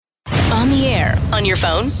on the air, on your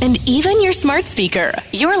phone, and even your smart speaker.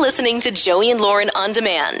 You're listening to Joey and Lauren On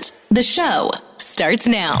Demand. The show starts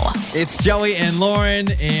now. It's Joey and Lauren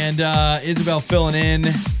and Isabel filling in.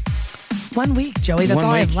 1 week, Joey. That's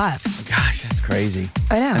all I have left. Gosh, that's crazy.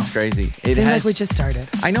 I know. That's crazy. It seems like we just started.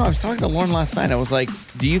 I know. I was talking to Lauren last night. I was like,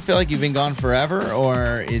 do you feel like you've been gone forever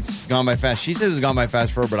or it's gone by fast? She says it's gone by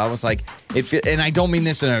fast for her, but I was like, and I don't mean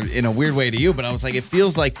this in a weird way to you, but I was like, it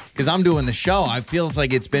feels like, because I'm doing the show, it feels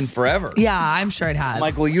like it's been forever. Yeah, I'm sure it has. I'm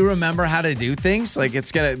like, will you remember how to do things? Like,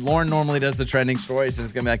 Lauren normally does the trending stories, and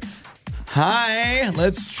it's going to be like, hi,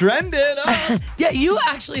 let's trend it up. Yeah, you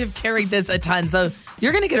actually have carried this a ton, so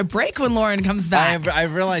you're going to get a break when Lauren comes back.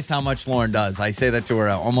 I've realized how much Lauren does. I say that to her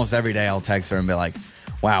almost every day. I'll text her and be like,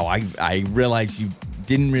 wow, I realized you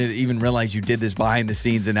didn't even realize you did this behind the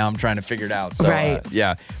scenes, and now I'm trying to figure it out. So, right.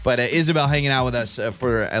 Yeah. But Isabel hanging out with us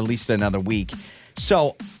for at least another week.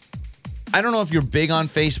 So I don't know if you're big on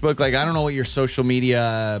Facebook. Like, I don't know what your social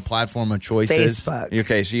media platform of choice is. Facebook.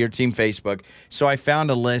 Okay, so you're team Facebook. So I found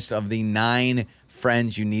a list of the 9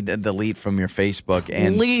 friends you need to delete from your Facebook.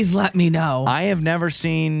 And please let me know. I have never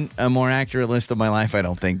seen a more accurate list of my life, I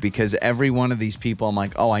don't think, because every one of these people, I'm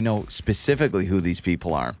like, oh, I know specifically who these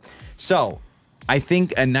people are. So I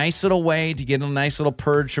think a nice little way to get a nice little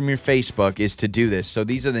purge from your Facebook is to do this. So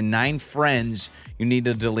these are the 9 friends you need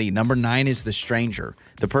to delete. Number 9 is the stranger,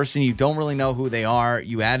 the person you don't really know who they are.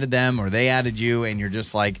 You added them or they added you, and you're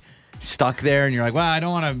just like stuck there, and you're like, well, I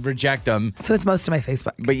don't want to reject them. So it's most of my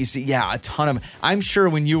Facebook. But you see, yeah, a ton of. I'm sure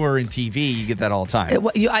when you were in TV, you get that all the time.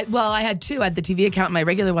 I had 2. I had the TV account and my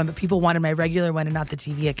regular one, but people wanted my regular one and not the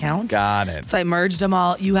TV account. Got it. So I merged them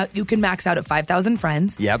all. You can max out at 5,000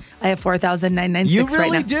 friends. Yep. I have 4,996 right now.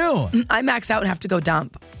 You really do. I max out and have to go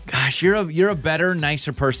dump. Gosh, you're a better,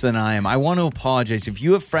 nicer person than I am. I want to apologize if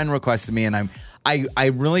you have friend requested me, and I'm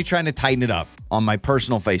really trying to tighten it up on my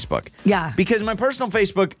personal Facebook. Yeah. Because my personal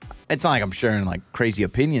Facebook, it's not like I'm sharing like crazy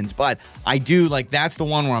opinions, but I do that's the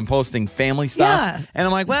one where I'm posting family stuff. Yeah. And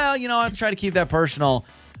I'm like, well, I'll try to keep that personal.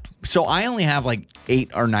 So I only have like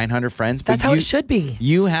 800 or 900 friends. That's how it should be.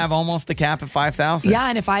 You have almost the cap at 5,000. Yeah,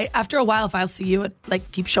 and after a while, if I'll see you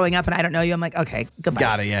keep showing up and I don't know you, I'm like, okay, goodbye.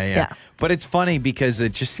 Got it, yeah. But it's funny because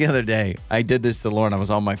just the other day, I did this to Lauren. I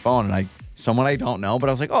was on my phone and someone I don't know, but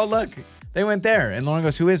I was like, oh, look, they went there. And Lauren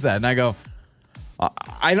goes, who is that? And I go,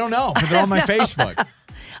 I don't know, but they're on my Facebook.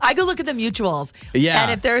 I go look at the mutuals. Yeah.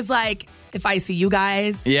 And if there's if I see you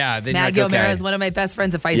guys, then Maggie like, O'Mara okay. is one of my best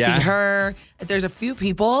friends. If I see her, if there's a few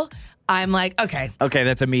people, I'm like, okay. Okay,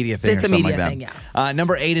 that's a media thing. It's a media thing, yeah.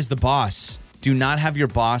 Number 8 is the boss. Do not have your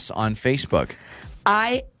boss on Facebook.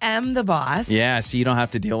 I am the boss. Yeah, so you don't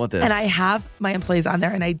have to deal with this. And I have my employees on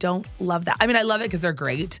there, and I don't love that. I mean, I love it because they're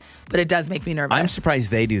great, but it does make me nervous. I'm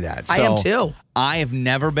surprised they do that. I am too. I have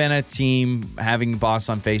never been a team having boss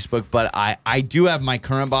on Facebook, but I do have my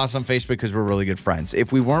current boss on Facebook because we're really good friends.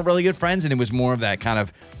 If we weren't really good friends and it was more of that kind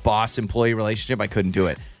of boss-employee relationship, I couldn't do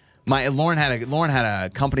it. Lauren had a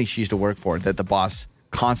company she used to work for that the boss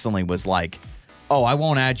constantly was like, oh, I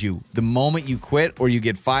won't add you. The moment you quit or you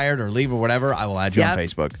get fired or leave or whatever, I will add you on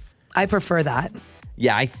Facebook. I prefer that.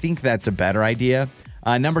 Yeah, I think that's a better idea.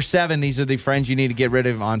 Number 7, these are the friends you need to get rid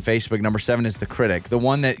of on Facebook. Number 7 is the critic, the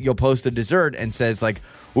one that you'll post a dessert and says like,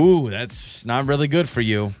 ooh, that's not really good for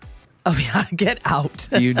you. Oh, yeah, get out.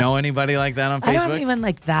 Do you know anybody like that on Facebook? I don't even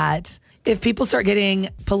like that. If people start getting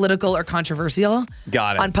political or controversial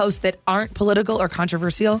on posts that aren't political or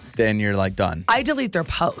controversial, then you're done. I delete their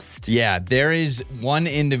post. Yeah, there is one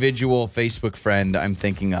individual Facebook friend I'm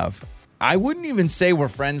thinking of. I wouldn't even say we're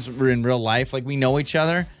friends in real life. We know each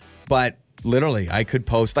other, but literally I could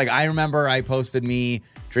post. I remember I posted me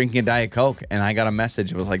drinking a Diet Coke and I got a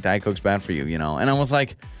message. It was like, Diet Coke's bad for you, And I was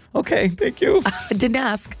like, okay, thank you. I didn't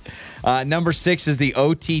ask. Number 6 is the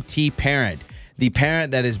OTT parent. The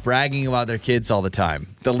parent that is bragging about their kids all the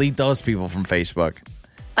time. Delete those people from Facebook.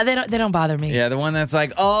 They don't bother me. Yeah, the one that's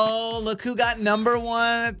like, oh, look who got number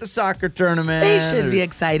 1 at the soccer tournament. They should be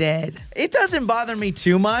excited. It doesn't bother me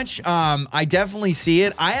too much. I definitely see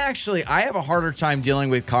it. I have a harder time dealing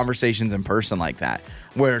with conversations in person like that,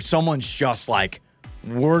 where someone's just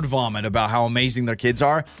word vomit about how amazing their kids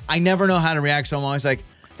are. I never know how to react, so I'm always like,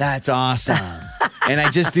 that's awesome. And I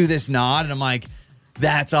just do this nod, and I'm like,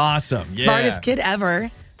 that's awesome. Smartest kid ever.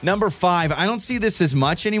 Number 5, I don't see this as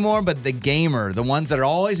much anymore, but the gamer, the ones that are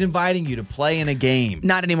always inviting you to play in a game.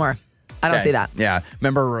 Not anymore. I don't see that. Yeah.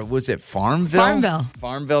 Remember, was it Farmville?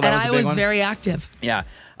 Farmville, that was a big one. And I was very active. Yeah.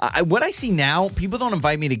 What I see now, people don't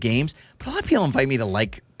invite me to games, but a lot of people invite me to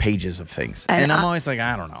pages of things. And I'm always like,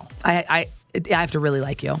 I don't know. I have to really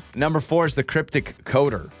like you. Number 4 is the cryptic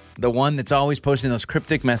coder. The one that's always posting those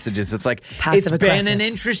cryptic messages. It's like, Passive it's aggressive. been an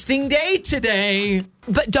interesting day today.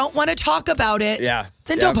 But don't want to talk about it. Yeah.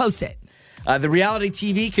 Then don't post it. The reality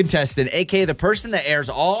TV contestant, a.k.a. the person that airs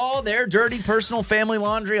all their dirty personal family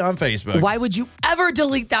laundry on Facebook. Why would you ever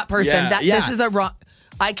delete that person? This is a wrong.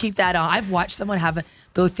 I keep that on. I've watched someone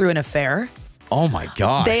go through an affair. Oh my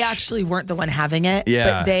gosh. They actually weren't the one having it,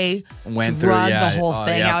 but they went drugged the whole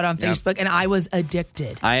thing out on Facebook, and I was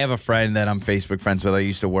addicted. I have a friend that I'm Facebook friends with. I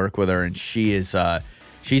used to work with her, and she is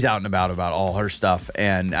she's out and about all her stuff,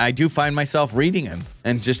 and I do find myself reading him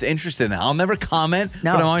and just interested in it. I'll never comment,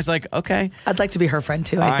 but I'm always like, okay. I'd like to be her friend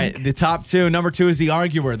too, I think. right, the top two. Number 2 is the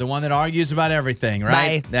arguer, the one that argues about everything,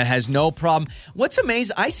 right? Bye. That has no problem. What's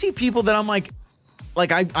amazing, I see people that I'm like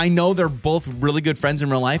I know they're both really good friends in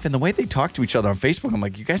real life, and the way they talk to each other on Facebook, I'm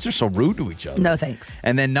like, you guys are so rude to each other. No thanks.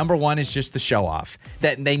 And then number 1 is just the show off.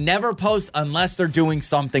 That they never post unless they're doing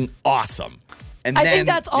something awesome. And I think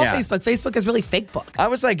that's all Facebook. Facebook is really fake book. I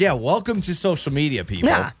was like, welcome to social media, people.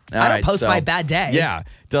 Yeah. I don't post my bad day. Yeah.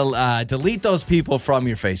 Delete those people from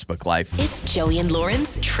your Facebook life. It's Joey and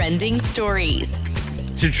Lauren's Trending Stories.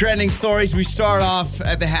 To trending stories, we start off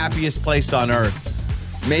at the happiest place on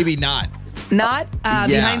earth. Maybe not. Not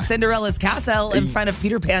behind Cinderella's castle in front of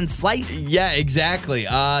Peter Pan's flight. Yeah, exactly.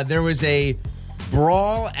 There was a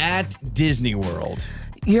brawl at Disney World.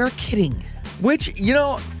 You're kidding. Which,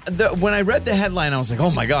 when I read the headline, I was like,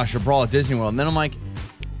 oh my gosh, a brawl at Disney World. And then I'm like,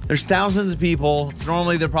 there's thousands of people.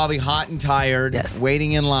 They're probably hot and tired,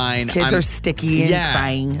 waiting in line. Kids are sticky and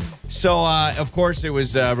crying. So, of course, it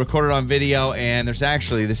was recorded on video. And there's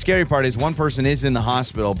actually, the scary part is one person is in the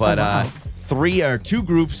hospital, but 2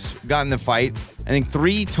 groups got in the fight. I think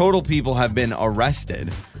 3 total people have been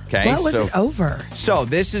arrested. Okay, what was it over? So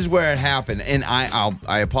this is where it happened, and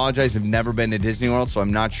I apologize. I've never been to Disney World, so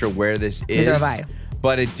I'm not sure where this is. Neither have I.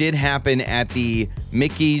 But it did happen at the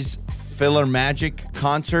Mickey's PhilharMagic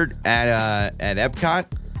concert at Epcot,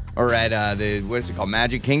 or at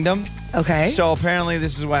Magic Kingdom. Okay. So apparently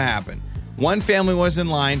this is what happened. One family was in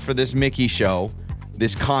line for this Mickey show,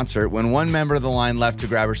 this concert, when one member of the line left to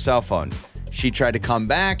grab her cell phone. She tried to come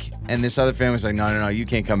back, and this other family was like, no, you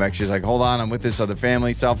can't come back. She's like, hold on, I'm with this other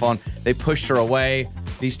family, cell phone. They pushed her away.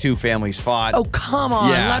 These 2 families fought. Oh, come on.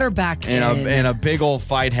 Yeah. Let her back in. And a big old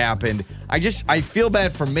fight happened. I feel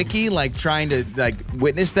bad for Mickey, trying to,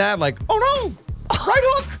 witness that. Like, oh, no, right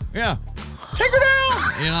hook. Yeah. Take her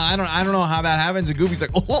down. I don't know how that happens. And Goofy's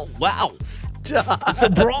like, oh, wow. It's a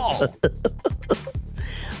brawl.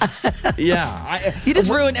 Yeah. You just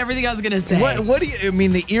ruined everything I was going to say. What do you,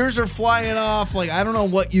 the ears are flying off. I don't know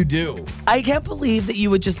what you do. I can't believe that you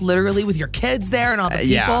would just literally, with your kids there and all the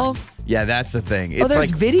people. Yeah, that's the thing. It's there's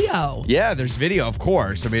video. Yeah, there's video, of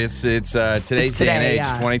course. It's today's day and age,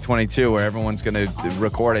 2022, where everyone's going to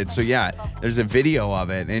record it. So, yeah, there's a video of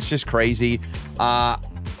it, and it's just crazy.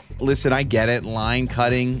 Listen, I get it. Line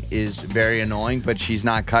cutting is very annoying, but she's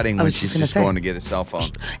not cutting when she's just going to get a cell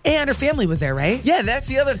phone. And her family was there, right? Yeah, that's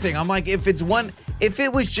the other thing. I'm like, if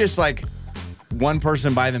it was just one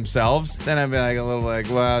person by themselves, then I'd be a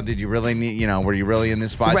little well, did you really need, were you really in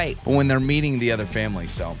this spot? Right. But when they're meeting the other family,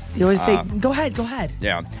 so. You always say, go ahead.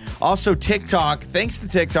 Yeah. Also, TikTok, thanks to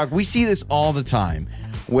TikTok, we see this all the time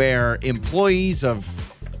where employees of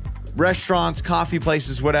restaurants, coffee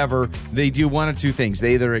places, whatever, they do one of 2 things.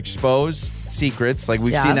 They either expose secrets,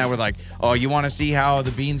 we've seen that with you want to see how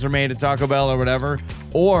the beans are made at Taco Bell or whatever,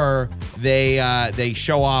 or they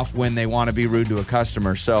show off when they want to be rude to a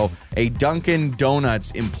customer. So a Dunkin'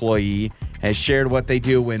 Donuts employee has shared what they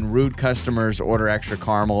do when rude customers order extra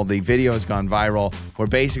caramel. The video has gone viral where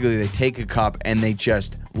basically they take a cup and they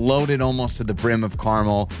just load it almost to the brim of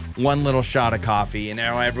caramel, 1 little shot of coffee, and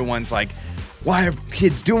now everyone's like, why are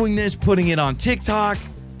kids doing this, putting it on TikTok?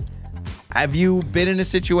 Have you been in a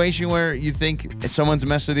situation where you think someone's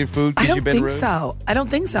messed with your food because you've been rude? I don't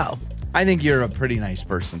think so. I think you're a pretty nice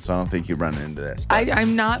person, so I don't think you run into this.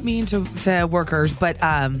 I'm not mean to workers, but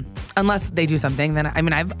unless they do something, then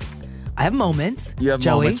I have moments. You have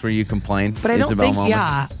Joey, moments where you complain, but I don't Isabel think.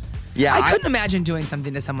 Moments. Yeah, I couldn't imagine doing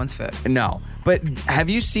something to someone's food. No, but have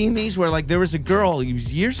you seen these where there was a girl, it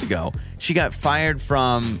was years ago, she got fired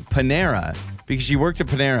from Panera because she worked at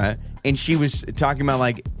Panera, and she was talking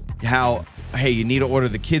about how, hey, you need to order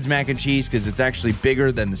the kids mac and cheese because it's actually bigger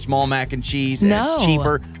than the small mac and cheese, and it's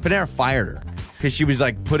cheaper. Panera fired her because she was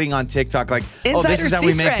putting on TikTok this is how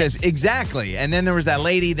we make this. Exactly. And then there was that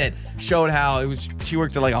lady that showed how she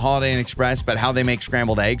worked at a Holiday Inn Express, but how they make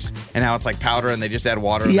scrambled eggs and how it's powder and they just add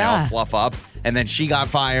water and they all fluff up. And then she got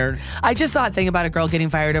fired. I just saw a thing about a girl getting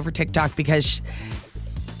fired over TikTok because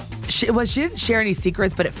she didn't share any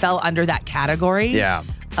secrets, but it fell under that category. Yeah.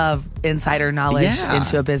 of insider knowledge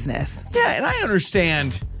into a business. Yeah, and I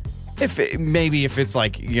understand if it's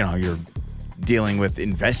like, you're dealing with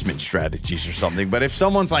investment strategies or something, but if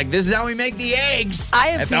someone's like, this is how we make the eggs. I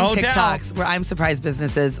have seen TikToks where I'm surprised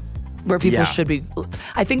busises where people should be.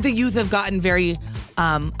 I think the youth have gotten very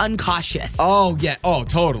uncautious. Oh, yeah. Oh,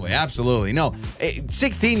 totally. Absolutely. No,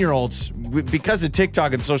 16-year-olds, because of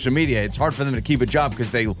TikTok and social media, it's hard for them to keep a job because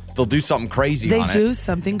they'll do something crazy They do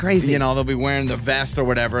something crazy. They'll be wearing the vest or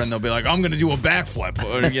whatever, and they'll be like, I'm going to do a backflip.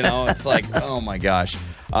 Or, it's like, oh, my gosh.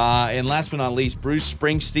 And last but not least, Bruce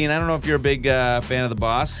Springsteen. I don't know if you're a big fan of the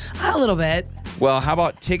boss. A little bit. Well, how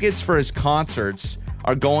about tickets for his concerts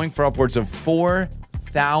are going for upwards of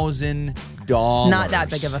 $4,000. Not that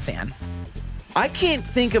big of a fan. I can't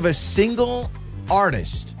think of a single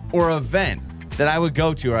artist or event that I would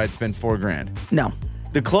go to where I'd spend $4,000. No.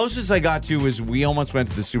 The closest I got to was we almost went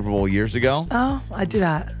to the Super Bowl years ago. Oh, I'd do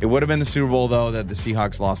that. It would have been the Super Bowl, though, that the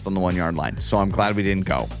Seahawks lost on the 1-yard line. So I'm glad we didn't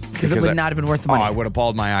go. Because it would not have been worth the money. Oh, I would have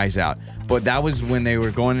bawled my eyes out. But that was when they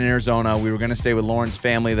were going in Arizona. We were going to stay with Lauren's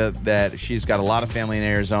family. That she's got a lot of family in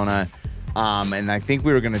Arizona. And I think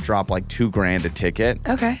we were going to drop like $2,000 a ticket.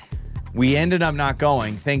 Okay. We ended up not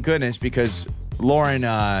going, thank goodness, because Lauren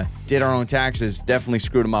did our own taxes, definitely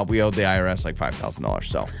screwed them up. We owed the IRS like $5,000,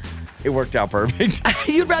 so it worked out perfect.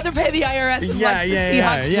 You'd rather pay the IRS than watch the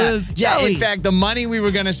Seahawks lose. Yeah, in fact, the money we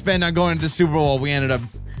were going to spend on going to the Super Bowl, we ended up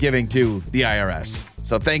giving to the IRS.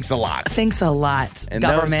 So thanks a lot. Thanks a lot, and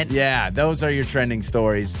government. Those are your trending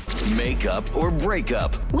stories. Makeup or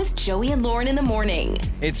breakup. With Joey and Lauren in the morning.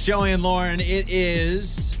 It's Joey and Lauren. It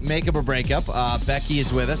is Makeup or Breakup. Becky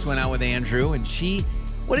is with us, went out with Andrew, and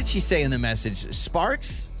what did she say in the message?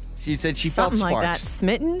 Sparks? She said she felt sparks. Something like that.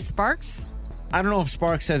 Smitten? Sparks? I don't know if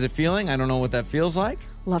sparks has a feeling. I don't know what that feels like.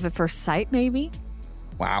 Love at first sight, maybe?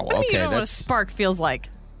 Wow, What do you mean you don't know what a spark feels like?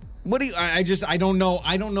 What do you, I don't know.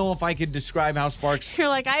 I don't know if I could describe how sparks. You're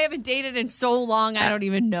like, I haven't dated in so long, I don't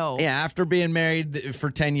even know. Yeah, after being married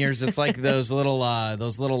for 10 years, it's like those little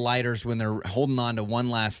lighters when they're holding on to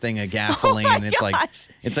one last thing of gasoline. It's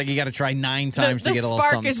like you got to try 9 times to get a little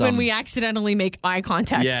something. The spark is when we accidentally make eye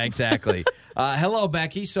contact. Yeah, exactly. Hello,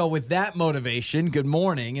 Becky. So with that motivation, good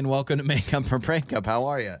morning and welcome to Makeup or Breakup. How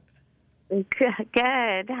are you?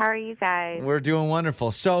 Good. How are you guys? We're doing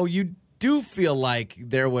wonderful. So you do feel like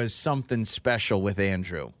there was something special with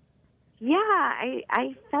Andrew. Yeah,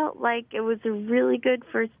 I felt like it was a really good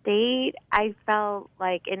first date. I felt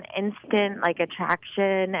like an instant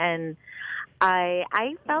attraction, and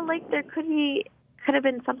I felt like there could have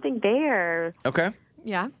been something there. Okay.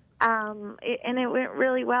 Yeah. And it went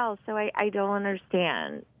really well, so I don't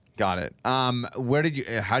understand. Got it. How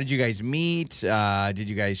did you guys meet? Did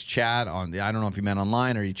you guys chat on, I don't know if you met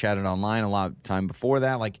online or you chatted online a lot of time before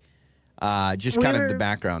that? The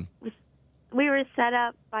background. We were set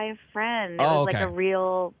up by a friend. It was like a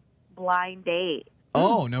real blind date.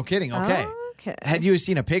 Oh, no kidding. Okay. Okay. Had you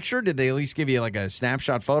seen a picture? Did they at least give you like a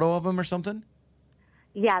snapshot photo of him or something?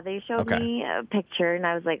 Yeah, they showed me a picture, and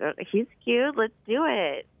I was like, oh, he's cute. Let's do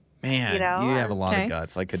it. Man, you have a lot of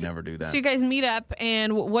guts. I could never do that. So you guys meet up,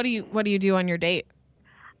 and what do you do on your date?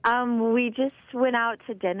 We just went out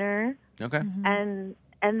to dinner. Okay. And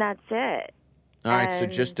that's it. All right, so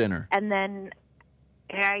just dinner. And then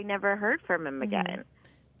I never heard from him again.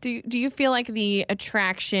 Do you feel like the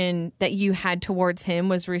attraction that you had towards him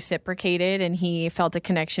was reciprocated and he felt a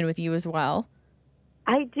connection with you as well?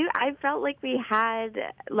 I do. I felt like we had,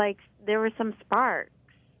 there were some sparks.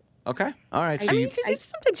 Okay. All right. So because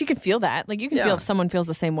sometimes you can feel that. Like, you can feel if someone feels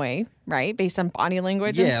the same way, right? Based on body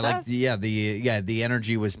language and stuff. The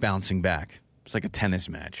energy was bouncing back. It's like a tennis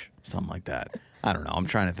match, something like that. I don't know. I'm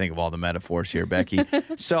trying to think of all the metaphors here, Becky.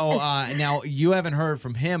 So now you haven't heard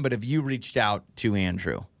from him, but have you reached out to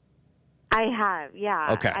Andrew? I have,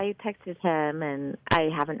 yeah. Okay. I texted him, and I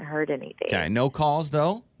haven't heard anything. Okay. No calls,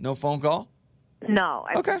 though? No phone call? No,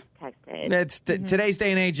 I just texted. It's today's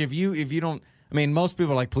day and age. If you don't, I mean, most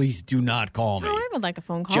people are like, please do not call me. Oh, I would like a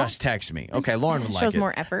phone call. Just text me. Okay, Lauren would like it. Shows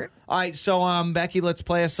more effort. All right, so Becky, let's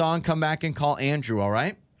play a song. Come back and call Andrew. All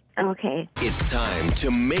right? Okay. It's time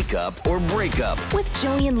to make up or break up. With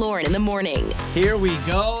Joey and Lauren in the morning. Here we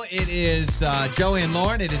go. It is Joey and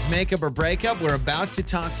Lauren. It is Makeup or Breakup. We're about to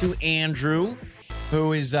talk to Andrew,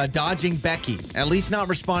 who is dodging Becky, at least not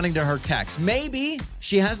responding to her text. Maybe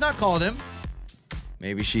she has not called him.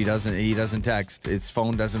 Maybe he doesn't text. His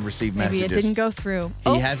phone doesn't receive messages. Maybe it didn't go through.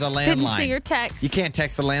 He has a landline. Didn't see your text. You can't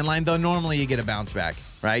text the landline, though. Normally you get a bounce back,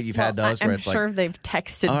 right? You've had those where it's like... I'm sure they've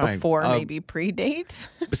texted before, maybe pre-dates.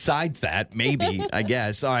 Besides that, maybe, I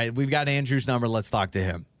guess. All right, we've got Andrew's number. Let's talk to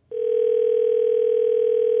him.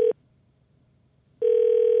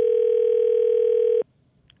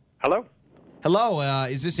 Hello? Hello,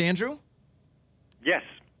 is this Andrew? Yes.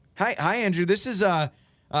 Hi, Andrew. This is our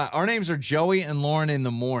names are Joey and Lauren in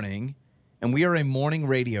the morning, and we are a morning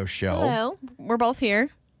radio show. Hello. We're both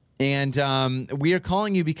here. And we are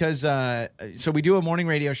calling you because so we do a morning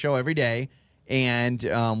radio show every day, and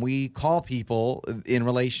we call people in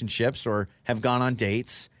relationships or have gone on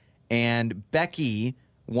dates. And Becky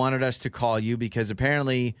wanted us to call you because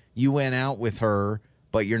apparently you went out with her,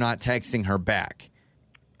 but you're not texting her back.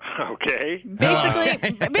 Okay. Basically,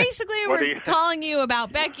 What do we're you- calling you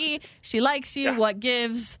about Becky. She likes you. What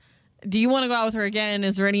gives? Do you want to go out with her again?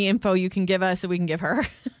 Is there any info you can give us that we can give her?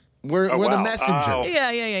 We're the wow. messenger. Oh.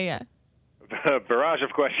 Yeah. Barrage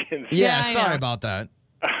of questions. Yeah, I sorry know. about that.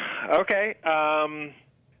 Okay. Wow.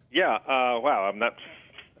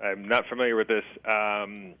 I'm not familiar with this.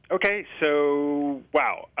 Okay. So,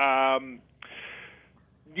 wow.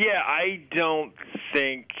 Yeah, I don't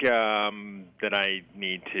think that I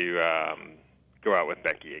need to go out with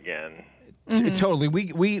Becky again. Totally.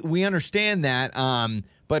 We understand that.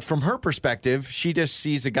 But from her perspective, she just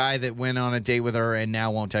sees a guy that went on a date with her and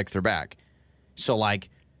now won't text her back. So, like,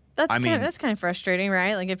 That's kind of frustrating,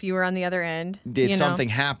 right? Like if you were on the other end. did something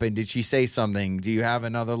happen? Did she say something? Do you have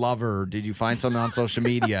another lover? Did you find something on social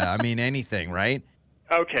media? I mean, anything, right?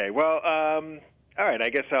 Okay. Well, all right. I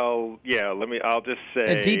guess I'll just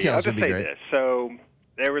say details I'll would just be say great. this. So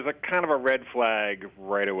there was a kind of a red flag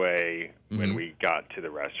right away when we got to the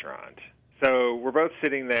restaurant. So we're both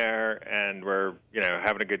sitting there and we're,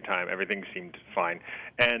 having a good time. Everything seemed fine.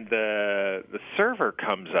 And the server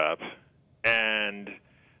comes up and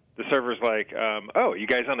the server's like, "Oh, you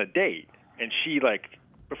guys on a date?" And she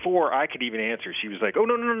before I could even answer, she was like, "Oh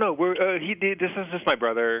no, this is just my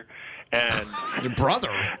brother." And Your brother?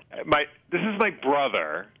 This is my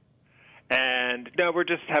brother, and no, we're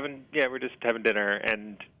just having dinner,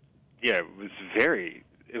 and it was very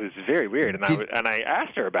weird, and I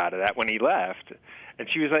asked her about it when he left,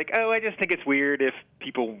 and she was like, "Oh, I just think it's weird if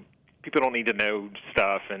people don't need to know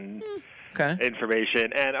stuff and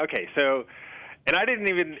information," and okay, so, and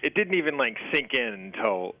it didn't even sink in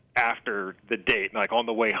until after the date, on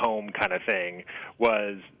the way home kind of thing,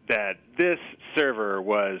 was that this server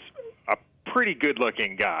was a pretty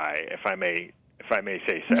good-looking guy, if I may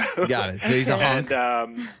say so. Got it. So he's a hunk.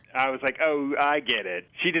 And I was like, oh, I get it.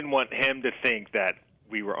 She didn't want him to think that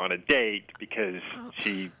we were on a date because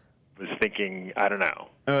she was thinking, I don't know.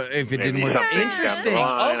 If it didn't Maybe work. something Interesting. down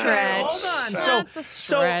the line. Okay, hold on. That's a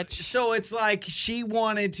stretch. So it's like she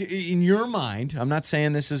wanted to, in your mind, I'm not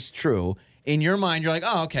saying this is true, in your mind, you're like,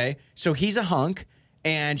 oh, okay, so he's a hunk,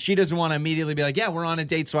 and she doesn't want to immediately be like, yeah, we're on a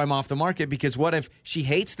date, so I'm off the market, because what if she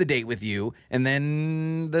hates the date with you, and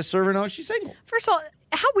then the server knows she's single? First of all,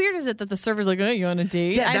 how weird is it that the server's like, "Oh, you on a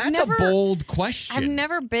date?" Yeah, that's a bold question. I've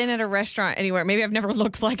never been at a restaurant anywhere. Maybe I've never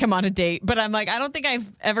looked like I'm on a date, but I'm like, I don't think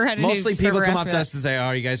I've ever had any Mostly people server come ask up me to that. us and say, oh,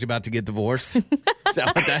 are you guys about to get divorced? Is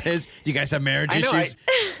that what that is? Do you guys have marriage I know, issues?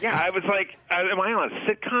 I was like, am I on a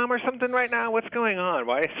sitcom or something right now? What's going on?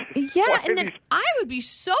 Why? Yeah, why and are then these- I would be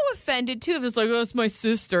so offended too if it's like, "Oh, it's my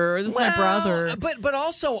sister, or this is my brother." But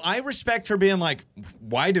also, I respect her being like,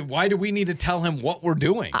 why do we need to tell him what we're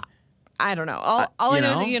doing? I don't know. All I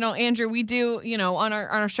know is know? that, Andrew, we do, on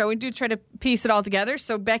our show, we do try to piece it all together.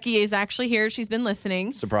 So Becky is actually here. She's been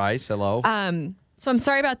listening. Surprise. Hello. So I'm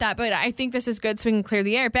sorry about that, but I think this is good so we can clear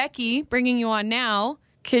the air. Becky, bringing you on now,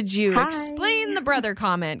 could you explain the brother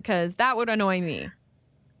comment? Because that would annoy me.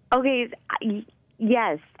 Okay,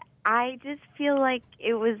 yes. I just feel like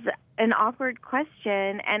it was an awkward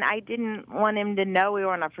question, and I didn't want him to know we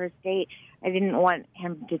were on a first date. I didn't want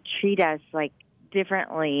him to treat us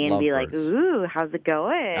differently and be like, Lovebirds. "Ooh, how's it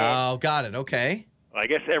going?" Oh, got it. Okay. I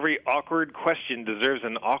guess every awkward question deserves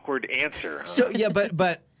an awkward answer. Huh? So, yeah,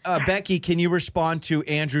 but Becky, can you respond to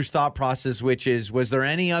Andrew's thought process, which is, was there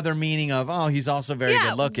any other meaning of, oh, he's also very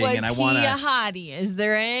good looking, was and I want he a to... hottie? Is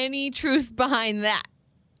there any truth behind that?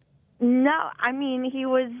 No, I mean, he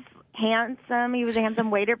was handsome. He was a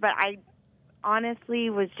handsome waiter, but I honestly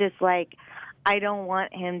was just like, I don't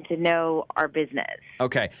want him to know our business.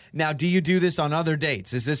 Okay. Now, do you do this on other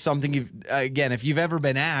dates? Is this something you've, again, if you've ever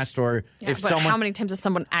been asked, or if but someone... how many times has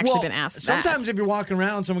someone actually been asked that? Sometimes if you're walking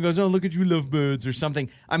around, someone goes, oh, look at you, lovebirds, or something.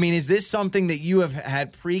 I mean, is this something that you have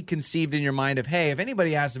had preconceived in your mind of, hey, if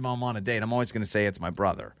anybody asks if I'm on a date, I'm always going to say it's my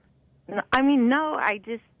brother? I mean, no, I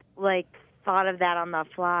just, thought of that on the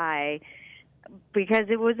fly because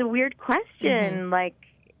it was a weird question. Mm-hmm.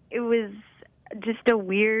 It was just a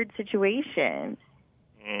weird situation.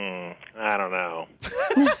 I don't know.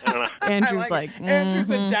 Andrew's Andrew's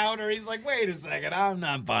a doubter. He's like, wait a second, I'm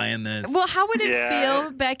not buying this. Well, how would it Yeah.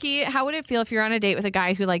 feel, Becky? How would it feel if you're on a date with a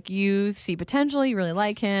guy who, like, you see potential, you really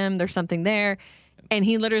like him, there's something there, and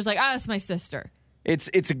he literally is like, that's my sister. It's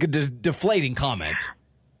a deflating comment.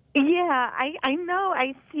 Yeah, I know.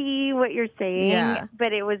 I see what you're saying, Yeah.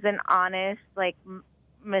 but it was an honest, like,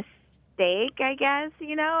 mistake, I guess,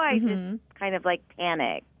 you know? I just kind of, like,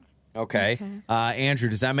 panicked. Okay. Andrew,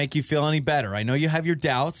 does that make you feel any better? I know you have your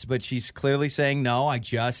doubts, but she's clearly saying, no,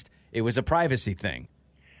 it was a privacy thing.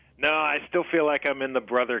 No, I still feel like I'm in the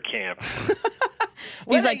brother camp.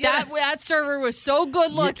 He's like, that server was so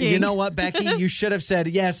good looking. You know what, Becky? You should have said,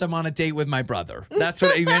 yes, I'm on a date with my brother. That's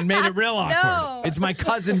what it made it real awkward. No. It's my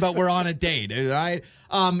cousin, but we're on a date, all right?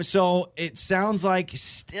 So it sounds like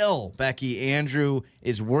still, Becky, Andrew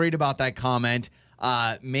is worried about that comment.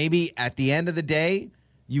 Maybe at the end of the day,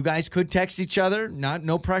 you guys could text each other.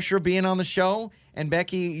 No pressure being on the show. And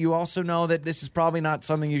Becky, you also know that this is probably not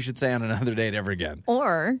something you should say on another date ever again.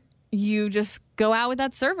 Or you just go out with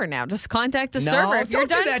that server now. Just contact the No, server. If don't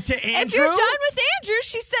do that to If Andrew. you're done with Andrew,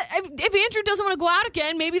 she said, if Andrew doesn't want to go out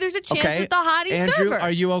again, maybe there's a chance with the hottie Andrew, server.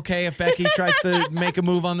 are you okay if Becky tries to make a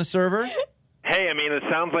move on the server? Hey, I mean, it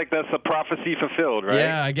sounds like that's a prophecy fulfilled, right?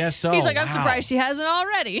 Yeah, I guess so. He's like, I'm Wow. surprised she hasn't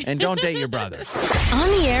already. And don't date your brothers. On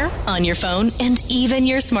the air, on your phone, and even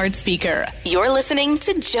your smart speaker. You're listening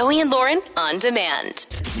to Joey and Lauren on demand.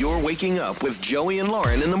 You're waking up with Joey and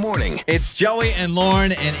Lauren in the morning. It's Joey and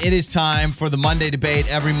Lauren, and it is time for the Monday debate.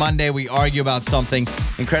 Every Monday, we argue about something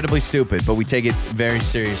incredibly stupid, but we take it very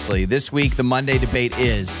seriously. This week, the Monday debate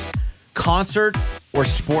is concert or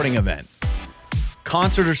sporting event?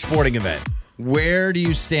 Concert or sporting event? Where do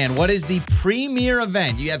you stand? What is the premier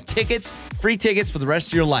event? You have tickets, free tickets for the rest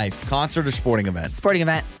of your life. Concert or sporting event? Sporting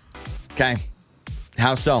event. Okay.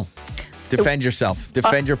 How so? Defend yourself.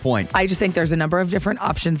 Defend your point. I just think there's a number of different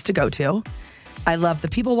options to go to. I love the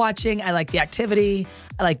people watching. I like the activity.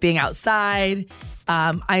 I like being outside.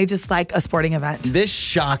 I just like a sporting event. This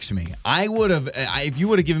shocks me. I would have, if you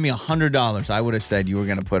would have given me $100, I would have said you were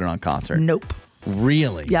going to put it on concert. Nope.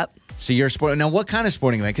 Really? Yep. So you're a sport. Now, what kind of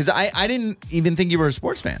sporting event? Because I didn't even think you were a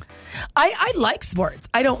sports fan. I like sports.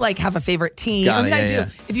 I don't like have a favorite team. Got I mean, it, I yeah, do. yeah.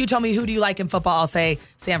 If you tell me who do you like in football, I'll say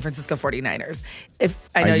San Francisco 49ers. If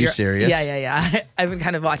I know Are you you're serious? Yeah. I've been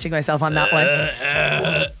kind of watching myself on that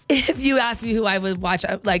one. If you ask me who I would watch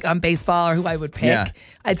like on baseball or who I would pick, Yeah.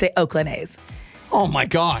 I'd say Oakland A's. Oh my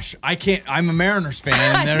gosh. I can't. I'm a Mariners fan,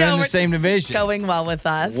 and they're No, in the we're same just division. Going well with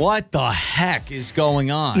us. What the heck is going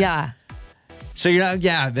on? Yeah. So you're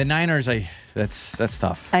not, the Niners, that's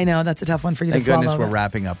tough. I know. That's a tough one for you Thank to swallow. goodness we're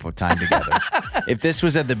wrapping up with time together. If this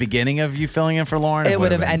was at the beginning of you filling in for Lauren, It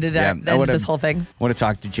would have ended this whole thing. Would have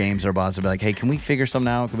talked to James, our boss, and be like, hey, can we figure something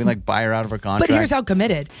out? Can we buy her out of her contract? But here's how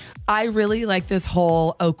committed. I really like this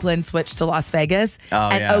whole Oakland switch to Las Vegas.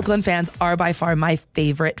 And yeah. Oakland fans are by far my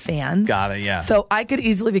favorite fans. Got it, yeah. So I could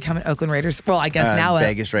easily become an Oakland Raiders. Well, I guess now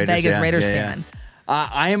Vegas a Raiders, Vegas yeah, Raiders yeah, fan. yeah.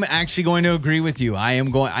 I am actually going to agree with you.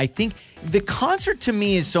 I think the concert to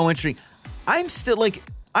me is so interesting. I'm still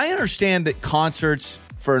I understand that concerts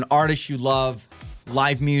for an artist you love,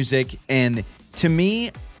 live music, and to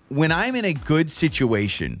me, when I'm in a good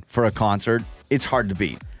situation for a concert, it's hard to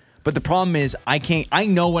beat. But the problem is I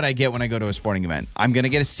know what I get when I go to a sporting event. I'm going to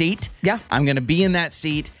get a seat. Yeah. I'm going to be in that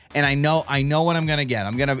seat, and I know what I'm going to get.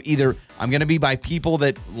 I'm going to be by people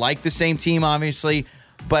that like the same team, obviously,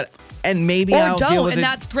 and maybe I'll deal with it. And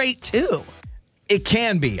that's great too. It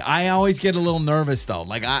can be. I always get a little nervous though.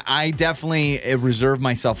 I definitely reserve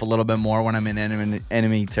myself a little bit more when I'm in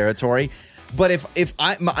enemy territory. But if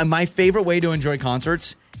my favorite way to enjoy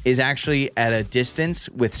concerts is actually at a distance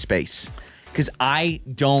with space. Because I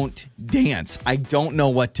don't dance. I don't know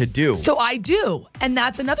what to do. So I do. And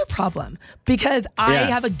that's another problem because I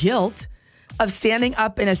have a guilt of standing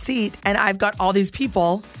up in a seat and I've got all these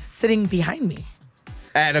people sitting behind me.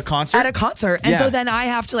 At a concert? At a concert. And so then I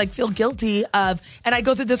have to feel guilty and I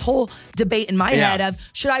go through this whole debate in my head of,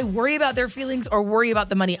 should I worry about their feelings or worry about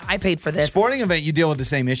the money I paid for this? Sporting event, you deal with the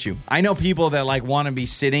same issue. I know people that want to be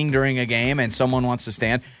sitting during a game and someone wants to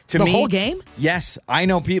stand. To the me, whole game? Yes. I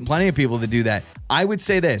know plenty of people that do that. I would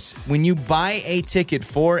say this. When you buy a ticket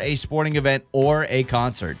for a sporting event or a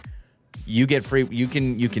concert, you get free. You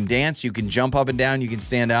can dance. You can jump up and down. You can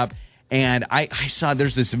stand up. And I saw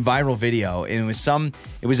there's this viral video, and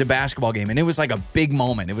it was a basketball game, and it was like a big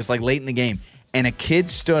moment. It was late in the game, and a kid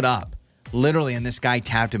stood up, literally, and this guy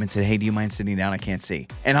tapped him and said, "Hey, do you mind sitting down? I can't see."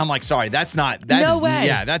 And I'm like, "Sorry, that's not No way.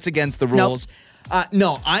 Yeah, that's against the rules."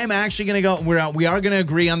 No, I'm actually gonna go. We are gonna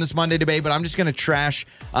agree on this Monday debate, but I'm just gonna trash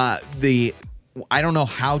the I don't know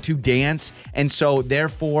how to dance. And so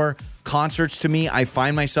therefore, concerts to me, I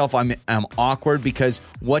find myself, I'm awkward because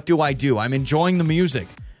what do? I'm enjoying the music.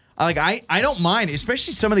 I don't mind,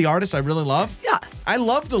 especially some of the artists I really love. Yeah. I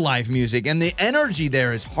love the live music, and the energy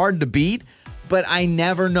there is hard to beat, but I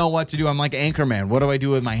never know what to do. I'm like Anchorman. What do I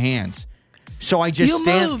do with my hands? So I just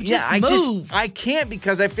stand. Move. Yeah, Move. I can't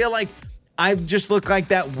because I feel like I just look like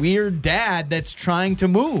that weird dad that's trying to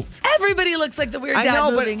move. Everybody looks like the weird dad I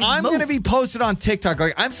know, moving. but I'm going to be posted on TikTok.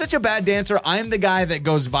 Like, I'm such a bad dancer. I'm the guy that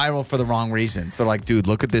goes viral for the wrong reasons. They're like, dude,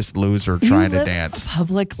 look at this loser trying to dance. A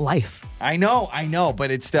public life. I know,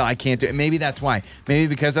 but it's still, I can't do it. Maybe that's why. Maybe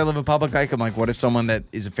because I live a public life, I'm like, what if someone that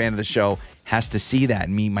is a fan of the show has to see that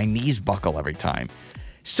and my knees buckle every time?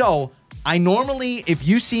 So I normally, if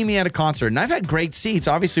you see me at a concert, and I've had great seats,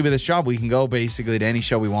 obviously with this job, we can go basically to any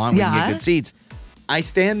show we want. We can get good seats. I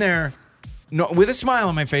stand there with a smile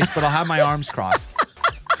on my face, but I'll have my arms crossed.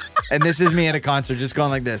 And this is me at a concert just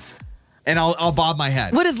going like this. And I'll bob my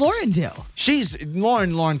head. What does Lauren do?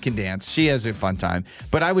 Lauren can dance. She has a fun time.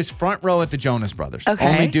 But I was front row at the Jonas Brothers. Okay.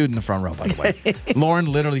 Only dude in the front row, by the way. Lauren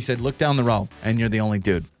literally said, look down the row, and you're the only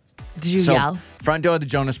dude. Did you yell? Front door of the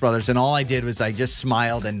Jonas Brothers, and all I did was I just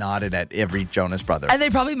smiled and nodded at every Jonas Brother. And they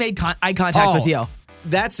probably made eye contact with you.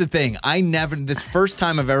 That's the thing. This first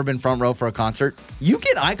time I've ever been front row for a concert, you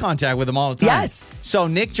get eye contact with them all the time. Yes. So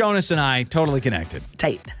Nick Jonas and I totally connected.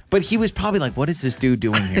 Tight. But he was probably like, what is this dude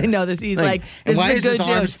doing here? No, he's like this why is a is good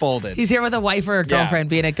his arms dude. folded? He's here with a wife or a girlfriend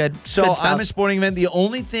being a good So good spouse. I'm a sporting event. The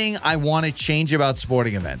only thing I want to change about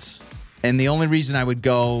sporting events, and the only reason I would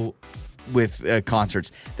go with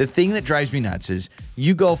concerts, the thing that drives me nuts is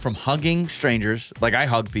you go from hugging strangers, like I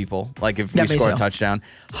hug people, like if we score a touchdown,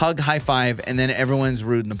 hug, high five, and then everyone's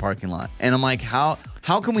rude in the parking lot. And I'm like, how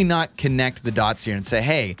can we not connect the dots here and say,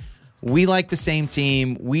 hey, we like the same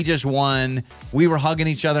team. We just won. We were hugging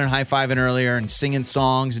each other and high-fiving earlier and singing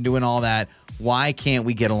songs and doing all that. Why can't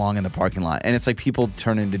we get along in the parking lot? And it's like people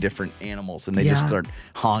turn into different animals and they just start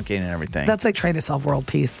honking and everything. That's like trying to solve world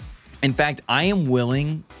peace. In fact, I am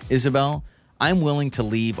willing, Isabel, I'm willing to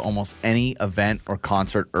leave almost any event or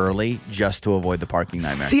concert early just to avoid the parking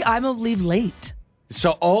nightmare. See, I'm a leave late.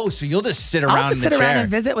 So you'll just sit around I'll just in the sit around chair. and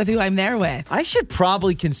visit with who I'm there with. I should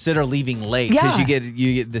probably consider leaving late because you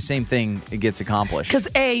get the same thing. It gets accomplished. Because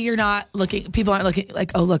you're not looking. People aren't looking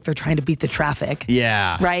like, oh, look, they're trying to beat the traffic.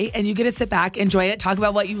 Yeah. Right, and you get to sit back, enjoy it, talk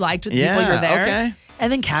about what you liked with the people you're there, okay.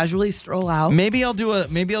 and then casually stroll out. Maybe I'll do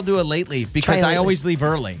a late leave because I always leave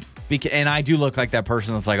early. And I do look like that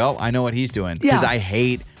person that's like, oh, I know what he's doing because I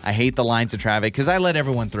hate the lines of traffic because I let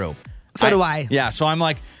everyone through. So do I. Yeah, so I'm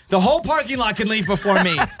like, the whole parking lot can leave before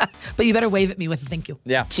me. But you better wave at me with a thank you.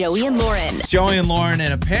 Yeah. Joey and Lauren. Joey and Lauren,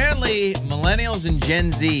 and apparently millennials and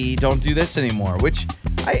Gen Z don't do this anymore, which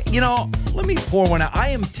let me pour one out. I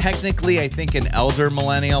am technically, I think, an elder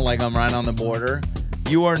millennial, like I'm right on the border.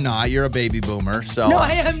 You are not. You're a baby boomer. So No,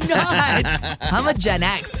 I am not. I'm a Gen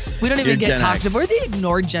X. We don't even get talked about. We're the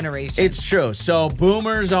ignored generation. It's true. So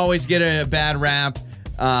boomers always get a bad rap.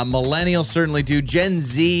 Millennials certainly do. Gen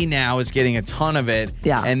Z now is getting a ton of it.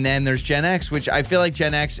 Yeah. And then there's Gen X, which I feel like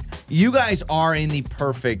Gen X, you guys are in the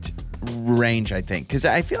perfect range, I think. Because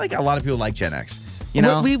I feel like a lot of people like Gen X. You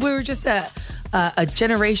know? We were just a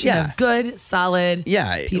generation of good, solid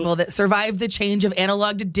people that survived the change of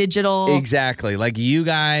analog to digital. Exactly. Like you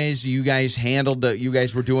guys handled you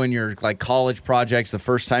guys were doing your like college projects the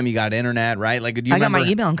first time you got internet, right? Like, do you remember? I got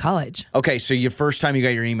my email in college. Okay, so your first time you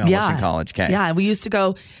got your email was in college. Okay. Yeah, we used to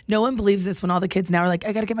go, no one believes this when all the kids now are like,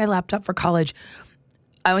 I got to get my laptop for college.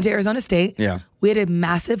 I went to Arizona State. Yeah. We had a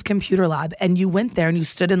massive computer lab, and you went there and you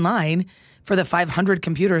stood in line for the 500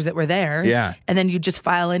 computers that were there. Yeah. And then you just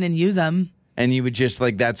file in and use them. And you would just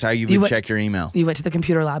that's how you would check your email. You went to the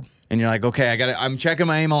computer lab. And you're like, okay, I'm checking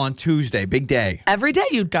my email on Tuesday, big day. Every day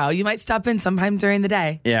you'd go. You might stop in sometime during the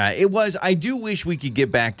day. Yeah, it was. I do wish we could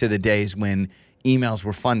get back to the days when emails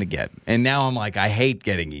were fun to get. And now I'm like, I hate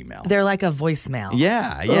getting email. They're like a voicemail.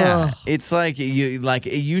 Yeah. Ugh. It's like it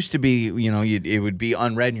used to be, it would be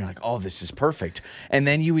unread and you're like, oh, this is perfect. And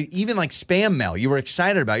then you would even like spam mail you were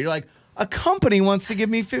excited about. You're like, a company wants to give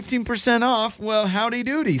me 15% off. Well, howdy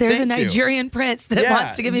doody. There's Thank a Nigerian prince that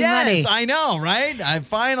wants to give me money. Yes, I know, right? I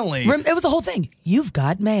finally. It was a whole thing. You've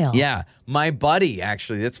got mail. Yeah. My buddy,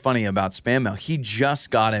 actually, that's funny about spam mail. He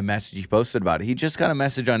just got a message. He posted about it. He just got a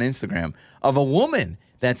message on Instagram of a woman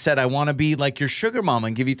that said, I want to be like your sugar mama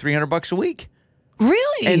and give you $300 a week.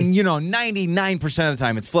 Really? And, 99% of the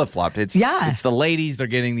time it's flip-flopped. It's the ladies. They're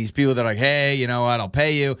getting these people that are like, hey, you know what? I'll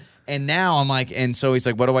pay you. And now I'm like, and so he's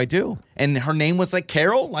like, what do I do? And her name was like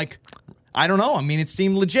Carol. Like, I don't know. I mean, it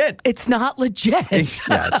seemed legit. It's not legit.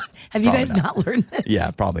 Yeah, Have you guys probably not learned this? Yeah,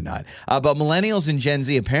 probably not. But millennials and Gen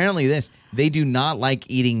Z, apparently they do not like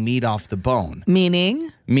eating meat off the bone.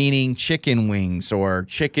 Meaning chicken wings or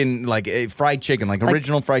chicken, like fried chicken, like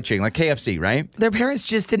original fried chicken, like KFC, right? Their parents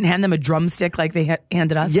just didn't hand them a drumstick like they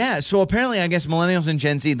handed us. Yeah, so apparently I guess millennials and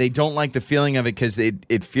Gen Z, they don't like the feeling of it because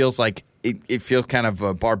it feels like, it feels kind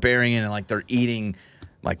of barbarian and like they're eating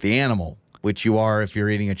like the animal, which you are if you're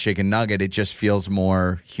eating a chicken nugget. It just feels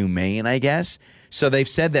more humane, I guess. So they've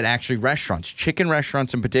said that actually restaurants, chicken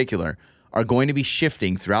restaurants in particular, are going to be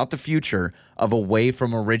shifting throughout the future of away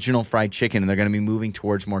from original fried chicken, and they're going to be moving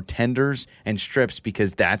towards more tenders and strips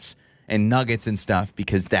and nuggets and stuff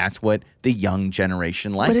because that's what the young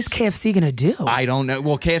generation likes. What is KFC going to do? I don't know.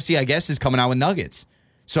 Well, KFC, I guess, is coming out with nuggets.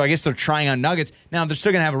 So I guess they're trying out nuggets. Now, they're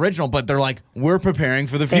still going to have original, but they're like, we're preparing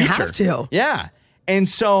for the future. They have to. Yeah. And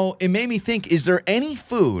so it made me think, is there any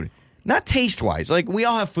food, not taste-wise, like we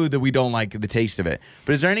all have food that we don't like the taste of it,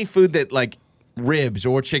 but is there any food that like ribs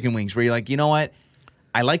or chicken wings where you're like, you know what?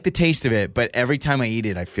 I like the taste of it, but every time I eat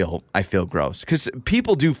it, I feel gross. Because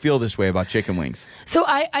people do feel this way about chicken wings. So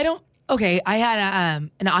I don't, okay, I had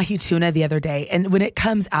an ahi tuna the other day, and when it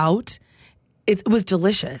comes out, it was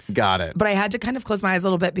delicious. Got it. But I had to kind of close my eyes a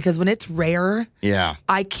little bit because when it's rare,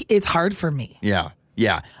 it's hard for me. Yeah.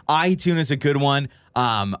 Yeah. Ahi tuna is a good one.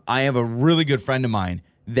 I have a really good friend of mine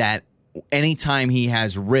that anytime he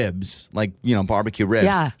has ribs, like, barbecue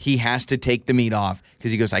ribs, he has to take the meat off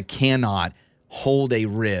because he goes, I cannot hold a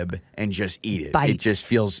rib and just eat it. Bite. It just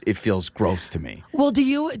feels gross to me. Well,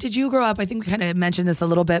 did you grow up, I think we kind of mentioned this a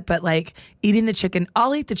little bit, but like eating the chicken,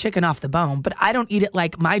 I'll eat the chicken off the bone, but I don't eat it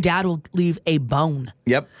like my dad will leave a bone.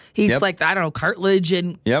 Yep. He's like, I don't know, cartilage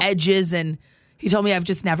and edges, and he told me I've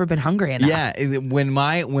just never been hungry enough. Yeah, when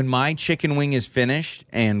my chicken wing is finished,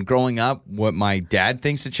 and growing up, what my dad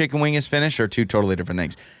thinks a chicken wing is finished are two totally different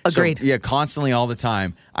things. Agreed. So, constantly all the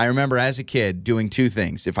time. I remember as a kid doing two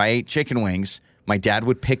things. If I ate chicken wings, my dad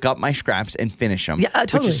would pick up my scraps and finish them. Yeah,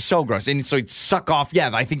 totally. Which is so gross. And so he'd suck off,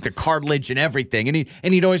 I think the cartilage and everything. And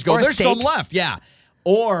he'd always go, there's some left. Yeah.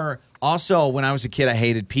 Or also, when I was a kid, I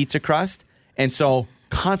hated pizza crust. And so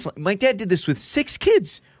constantly, my dad did this with 6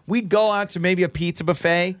 kids. We'd go out to maybe a pizza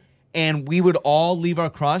buffet, and we would all leave our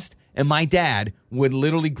crust, and my dad would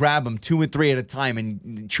literally grab them 2 and 3 at a time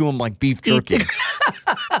and chew them like beef jerky.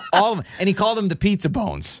 All of them. And he called them the pizza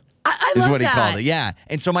bones. I is love what that. he called it, yeah.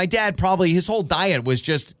 And so my dad his whole diet was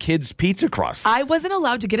just kids' pizza crust. I wasn't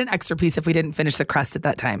allowed to get an extra piece if we didn't finish the crust at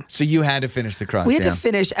that time. So you had to finish the crust, We had to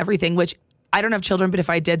finish everything, which I don't have children, but if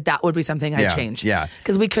I did, that would be something I'd change. Yeah.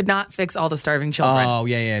 Because we could not fix all the starving children. Oh,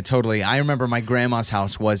 yeah, totally. I remember my grandma's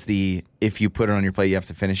house was if you put it on your plate, you have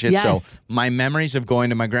to finish it. Yes. So my memories of going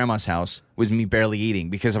to my grandma's house was me barely eating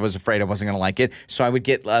because I was afraid I wasn't going to like it. So I would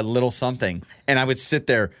get a little something, and I would sit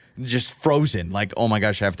there just frozen, like, oh my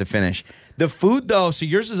gosh, I have to finish. The food, though, so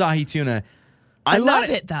yours is ahi tuna. I love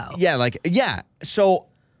it, though. Yeah, so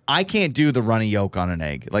I can't do the runny yolk on an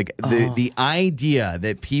egg. Like, the idea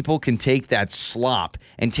that people can take that slop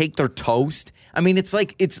and take their toast, I mean, it's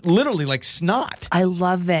literally like snot. I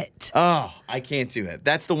love it. Oh, I can't do it.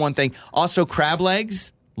 That's the one thing. Also, crab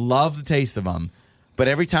legs, love the taste of them. But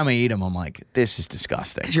every time I eat them, I'm like, this is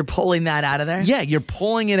disgusting. Because you're pulling that out of there? Yeah, you're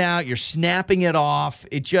pulling it out. You're snapping it off.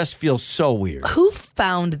 It just feels so weird. Who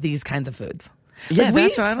found these kinds of foods? Yeah, we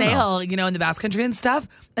eat I don't know. snail, in the Basque Country and stuff,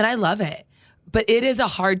 and I love it. But it is a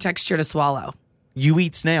hard texture to swallow. You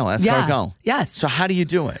eat snail, escargot? Yes. So how do you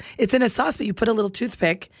do it? It's in a sauce, but you put a little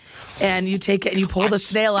toothpick, and you take it and you pull the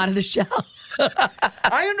snail out of the shell.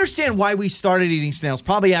 I understand why we started eating snails,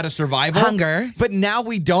 probably out of survival. Hunger. But now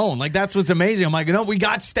we don't. Like, that's what's amazing. I'm like, no, we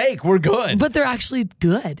got steak. We're good. But they're actually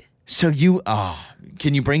good. So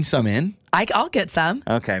can you bring some in? I'll get some.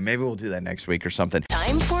 Okay, maybe we'll do that next week or something.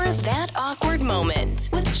 Time for That Awkward Moment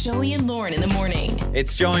with Joey and Lauren in the morning.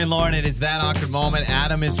 It's Joey and Lauren. It is That Awkward Moment.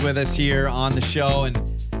 Adam is with us here on the show. And,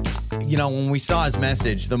 when we saw his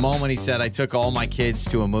message, the moment he said, I took all my kids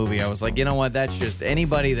to a movie, I was like, you know what? That's just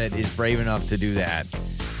anybody that is brave enough to do that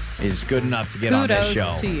is good enough to get on this show.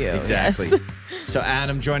 Kudos to you. Exactly. Yes. So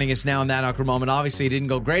Adam joining us now in That Awkward Moment. Obviously, he didn't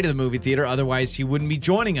go great at the movie theater. Otherwise, he wouldn't be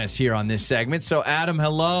joining us here on this segment. So, Adam,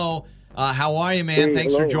 hello. How are you, man? Hey,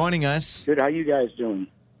 Thanks hello. for joining us. Good. How you guys doing?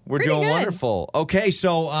 We're Pretty doing good. wonderful. Okay,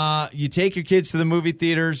 so you take your kids to the movie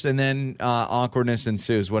theaters, and then awkwardness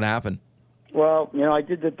ensues. What happened? Well, I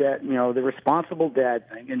did the responsible dad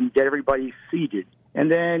thing and get everybody seated.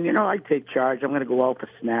 And then, I take charge. I'm going to go out for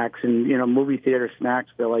snacks. And, movie theater snacks,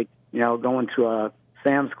 they're like, going to a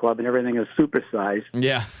Sam's Club and everything is supersized.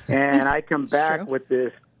 Yeah. And I come back true. with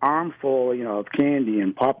this armful, of candy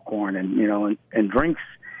and popcorn and, and drinks.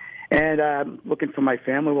 And looking for my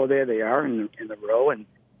family. Well, there they are in the row, and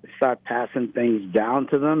I start passing things down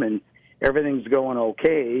to them, and everything's going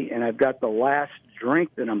okay. And I've got the last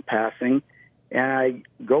drink that I'm passing, and I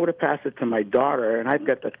go to pass it to my daughter, and I've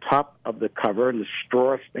got the top of the cover and the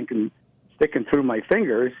straw sticking through my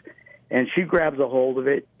fingers, and she grabs a hold of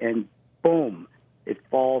it, and boom, it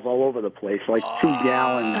falls all over the place, like 2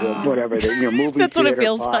 gallons of whatever, movie That's what it theater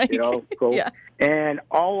feels pop, like. Yeah. And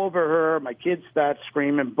all over her, my kids start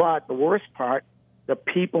screaming. But the worst part, the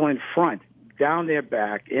people in front, down their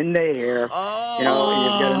back, in their hair, and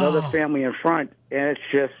you've got another family in front, and it's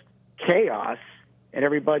just chaos. And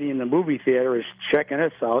everybody in the movie theater is checking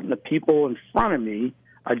us out, and the people in front of me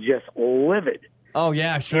are just livid. Oh,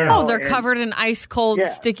 yeah, sure. Oh, they're covered in ice cold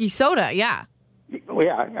sticky soda. Yeah. Well,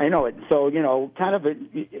 yeah, I know it. So, kind of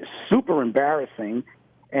super embarrassing.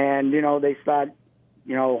 And, they start,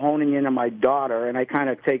 honing in on my daughter, and I kind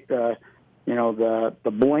of take the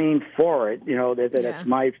blame for it, that it's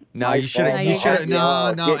my No, you should have.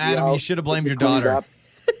 Adam, you should have blamed your daughter.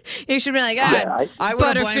 You should be like, I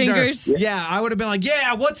would have blamed her. Butterfingers. Yeah, I would have been like,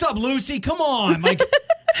 yeah, what's up, Lucy? Come on. Like,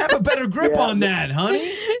 have a better grip on that,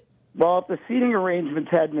 honey. Well, if the seating arrangements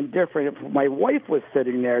had been different, if my wife was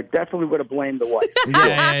sitting there, definitely would have blamed the wife.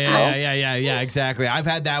 Yeah, exactly. I've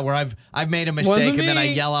had that where I've made a mistake and then I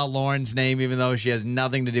yell out Lauren's name even though she has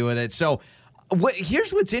nothing to do with it. So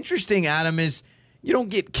here's what's interesting, Adam, is you don't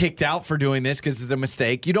get kicked out for doing this because it's a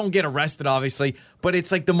mistake. You don't get arrested, obviously, but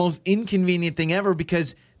it's like the most inconvenient thing ever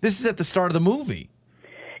because this is at the start of the movie.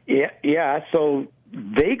 Yeah. So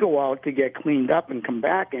they go out to get cleaned up and come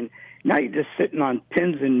back, and now you're just sitting on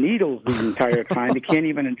pins and needles the entire time. You can't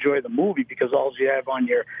even enjoy the movie because all you have on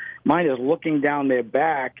your mind is looking down their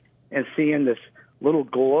back and seeing this little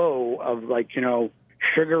glow of,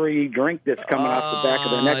 sugary drink that's coming off the back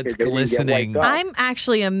of their neck. It's glistening. I'm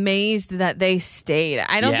actually amazed that they stayed.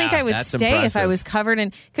 I don't think I would stay if I was covered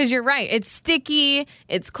in, because you're right. It's sticky,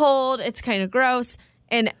 it's cold, it's kind of gross.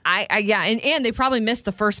 And and they probably missed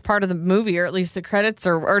the first part of the movie, or at least the credits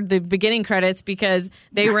or the beginning credits, because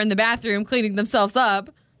they were in the bathroom cleaning themselves up.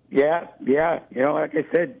 Yeah. Like I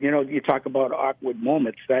said, you talk about awkward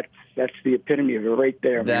moments. That's the epitome of it right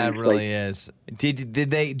there. That really is. Did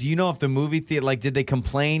they? Do you know if the movie theater, did they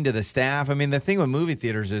complain to the staff? I mean, the thing with movie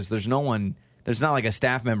theaters is there's not like a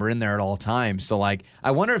staff member in there at all times. So I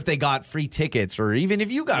wonder if they got free tickets, or even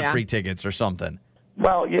if you got free tickets or something.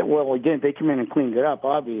 Well, again, they come in and cleaned it up,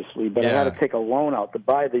 obviously, but I had to take a loan out to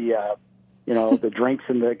buy the, the drinks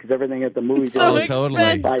because everything at the movie theater. Totally.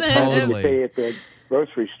 I pay at the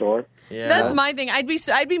grocery store. Yeah. That's my thing.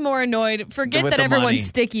 I'd be more annoyed. Forget that everyone's money.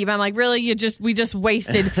 Sticky, but I'm like, really, we just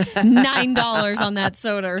wasted $9 on that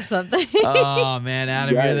soda or something. Oh man,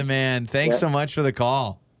 Adam, you're the man. Thanks so much for the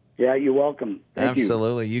call. Yeah, you're welcome. Thank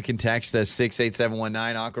Absolutely. You can text us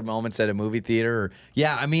 68719 awkward moments at a movie theater.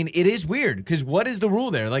 It is weird because what is the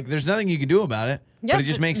rule there? There's nothing you can do about it. Yeah, but it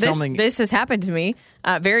just makes This has happened to me,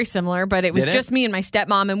 very similar, but it was just me and my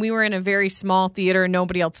stepmom, and we were in a very small theater, and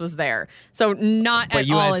nobody else was there, so not but at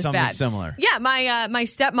you all had as something bad. Similar. Yeah, my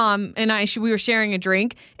stepmom and I, we were sharing a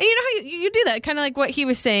drink, and you know how you do that, kind of like what he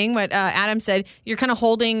was saying, what Adam said. You're kind of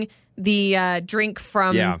holding the drink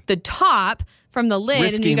from the top. From the lid,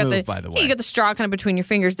 Risky and you got move, by the way. You got the straw kind of between your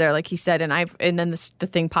fingers there, like he said, and then the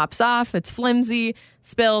thing pops off. It's flimsy,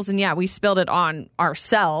 spills, and we spilled it on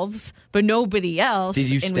ourselves, but nobody else. Did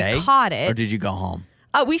you and stay? We caught it, or did you go home?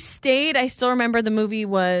 We stayed. I still remember the movie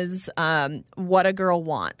was What a Girl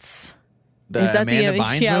Wants. Is that Amanda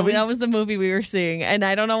Bynes movie? That was the movie we were seeing, and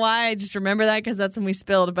I don't know why. I just remember that because that's when we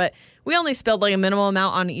spilled, but we only spilled a minimal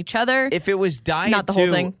amount on each other. If it was diet, not the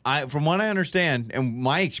whole thing. From what I understand and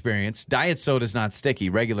my experience, diet soda is not sticky.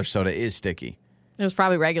 Regular soda is sticky. It was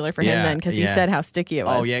probably regular for him then because he said how sticky it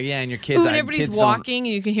was. Oh yeah, and your kids. And everybody's walking,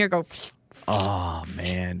 and you can hear it go. Oh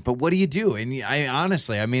man, but what do you do? And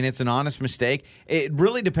it's an honest mistake. It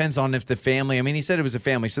really depends on if the family. I mean, he said it was a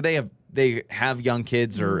family, so they have young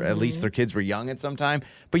kids, or at least their kids were young at some time.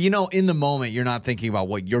 But in the moment, you're not thinking about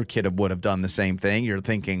what your kid would have done the same thing. You're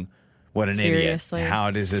thinking, what an idiot! How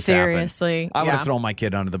does this happen? I would have thrown my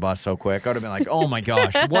kid under the bus so quick. I would have been like, oh my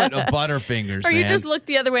gosh, what a Butterfingers! Or you just look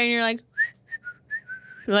the other way and you're like,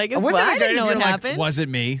 I didn't know what happened. Was it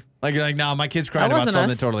me? You're like, no, my kid's crying about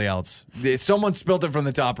something totally else. Someone spilled it from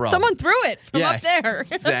the top row. Someone threw it from up there.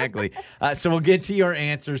 Exactly. So we'll get to your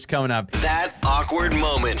answers coming up. That awkward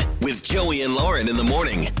moment with Joey and Lauren in the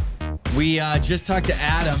morning. We just talked to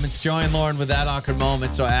Adam. It's Joey and Lauren with That Awkward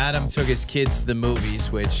Moment. So Adam took his kids to the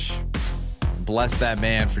movies, which bless that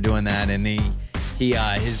man for doing that. And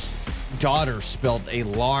his daughter spilled a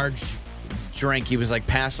large drink. He was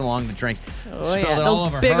passing along the drinks. Spilled it all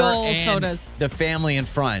over big her old and sodas. the family in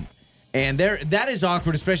front. And that is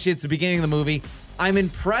awkward, especially at the beginning of the movie. I'm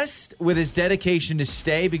impressed with his dedication to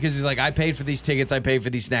stay because he's like, I paid for these tickets, I paid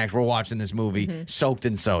for these snacks. We're watching this movie soaked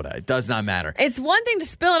in soda. It does not matter. It's one thing to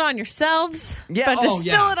spill it on yourselves, but to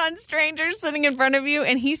spill it on strangers sitting in front of you.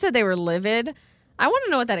 And he said they were livid. I want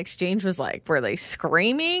to know what that exchange was like. Were they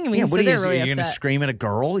screaming? I mean, what they're really you're upset. Going to scream at a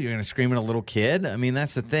girl? You're going to scream at a little kid? I mean,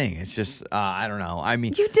 that's the thing. It's just, I don't know. I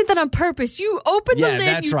mean, you did that on purpose. You opened the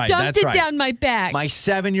lid, you dumped it down my back. My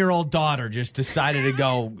 7-year-old daughter just decided to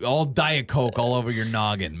go all Diet Coke all over your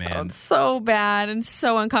noggin, man. Oh, it's so bad and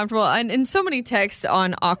so uncomfortable. And so many texts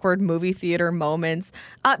on awkward movie theater moments.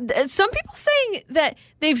 Some people saying that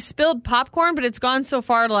they've spilled popcorn, but it's gone so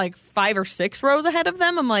far to like 5 or 6 rows ahead of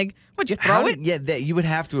them. I'm like, would you throw it? Yeah, you would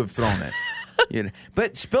have to have thrown it.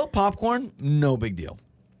 But spilled popcorn, no big deal.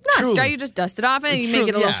 No, you just dust it off and you make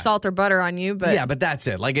it a little salt or butter on you. But yeah, but that's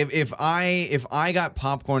it. Like if I got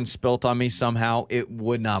popcorn spilt on me somehow, it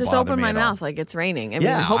would not just bother me open my at mouth all. like it's raining. I mean,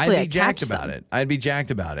 hopefully I'd be jacked about it. I'd be jacked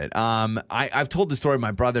about it. I've told the story of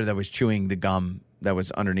my brother that was chewing the gum that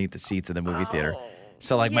was underneath the seats of the movie theater.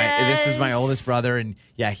 So like this is my oldest brother, and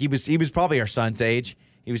yeah, he was probably our son's age.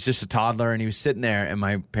 He was just a toddler, and he was sitting there, and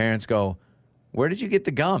my parents go, "Where did you get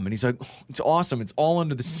the gum?" And he's like, "Oh, it's awesome. It's all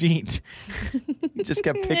under the seat." He just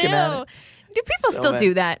kept picking at it. Do people still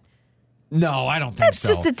do that? No, I don't think so.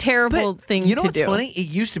 That's just a terrible thing to do. You know what's funny?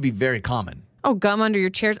 It used to be very common. Oh, gum under your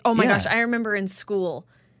chairs. Oh my gosh, I remember in school.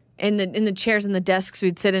 In the chairs and the desks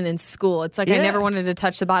we'd sit in school. It's like I never wanted to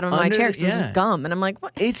touch the bottom of my chair because it was gum. And I'm like,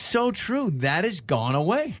 what? It's so true. That has gone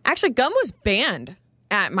away. Actually, gum was banned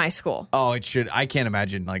at my school. Oh, it should. I can't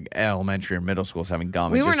imagine like elementary or middle schools having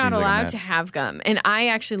gum. We were not allowed to have gum. And I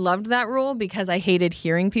actually loved that rule because I hated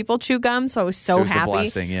hearing people chew gum. So I was so happy. A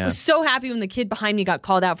blessing, yeah. I was so happy when the kid behind me got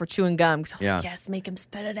called out for chewing gum because I was like, yes, make him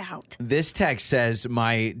spit it out. This text says,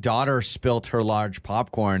 my daughter spilt her large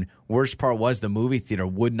popcorn. Worst part was the movie theater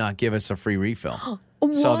would not give us a free refill.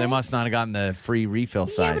 So they must not have gotten the free refill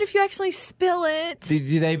size. Yeah, but if you actually spill it.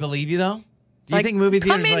 Do they believe you, though? Do you think movie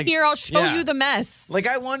theaters come in here, I'll show you the mess. Like,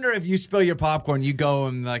 I wonder if you spill your popcorn, you go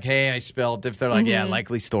and like, hey, I spilled. If they're like, yeah,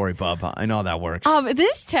 likely story, bub. I know how that works.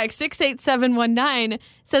 This text, 68719,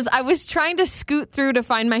 says, I was trying to scoot through to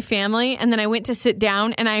find my family, and then I went to sit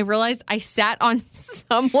down, and I realized I sat on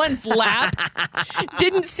someone's lap.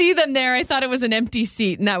 Didn't see them there. I thought it was an empty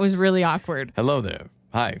seat, and that was really awkward. Hello there.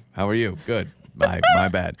 Hi, how are you? Good. My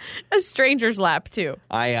bad. A stranger's lap, too.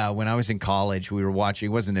 When I was in college, we were watching,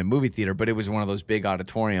 it wasn't a movie theater, but it was one of those big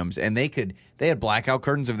auditoriums, and they had blackout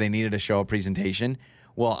curtains if they needed to show a presentation.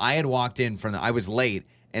 Well, I had walked in I was late,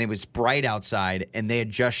 and it was bright outside, and they had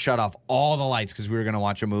just shut off all the lights because we were going to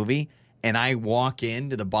watch a movie. And I walk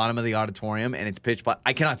into the bottom of the auditorium, and it's pitch black.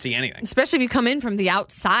 I cannot see anything. Especially if you come in from the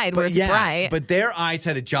outside where it's bright. But their eyes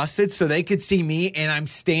had adjusted so they could see me, and I'm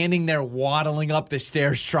standing there waddling up the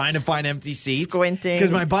stairs trying to find empty seats. Squinting.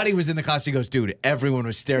 Because my buddy was in the class. He goes, dude, everyone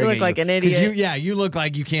was staring at you. You look like an idiot. You look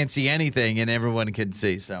like you can't see anything, and everyone can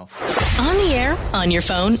see. So on the air, on your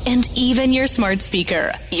phone, and even your smart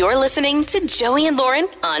speaker. You're listening to Joey and Lauren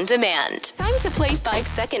On Demand. Time to play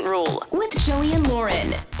 5-second rule with Joey and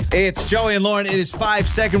Lauren. It's Joey and Lauren. It is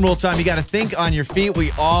 5-second rule time. You got to think on your feet.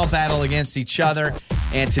 We all battle against each other.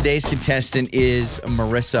 And today's contestant is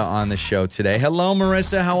Marissa on the show today. Hello,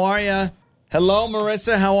 Marissa. How are you? Hello,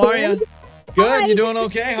 Marissa. How are you? Good. You doing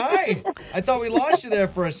okay? Hi. I thought we lost you there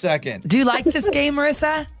for a second. Do you like this game,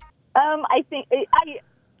 Marissa? I think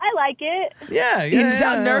I like it. Yeah. You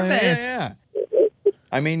sound nervous. Yeah.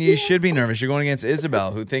 I mean, you should be nervous. You're going against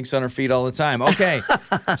Isabel, who thinks on her feet all the time. Okay,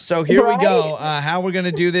 so here we go. How we're going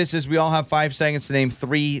to do this is we all have 5 seconds to name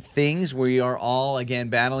 3 things. We are all, again,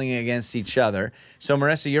 battling against each other. So,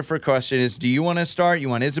 Marissa, your first question is, do you want to start? You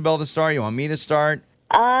want Isabel to start? You want me to start?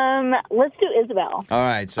 Let's do Isabel. All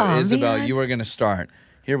right, so Isabel, you are going to start.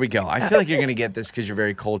 Here we go. I feel like you're going to get this because you're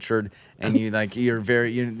very cultured and you're like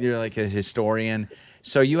a historian.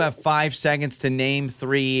 So you have 5 seconds to name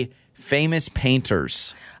 3 famous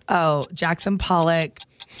painters. Oh, Jackson Pollock,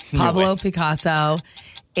 Pablo Picasso,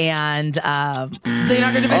 and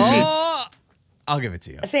Leonardo da Vinci. Oh, I'll give it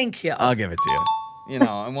to you. Thank you. I'll give it to you. You know,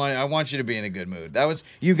 I want you to be in a good mood.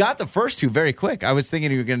 You got the first 2 very quick. I was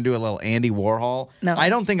thinking you were going to do a little Andy Warhol. No. I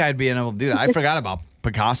don't think I'd be able to do that. I forgot about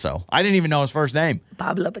Picasso. I didn't even know his first name.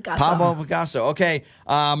 Pablo Picasso. Pablo Picasso. Okay,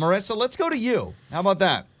 Marissa, let's go to you. How about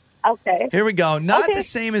that? Okay. Here we go. Not the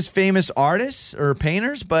same as famous artists or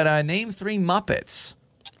painters, but name 3 Muppets.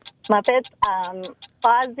 Muppets,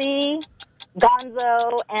 Fozzie,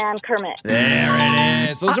 Gonzo, and Kermit. There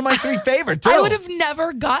it is. Those are my 3 favorites, too. I would have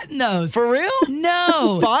never gotten those. For real?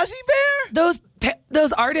 No. Fozzie Bear? Those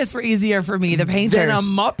those artists were easier for me, the painters. Than a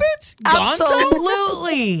Muppet? Gonzo?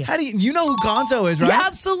 Absolutely. How do you know who Gonzo is, right? Yeah,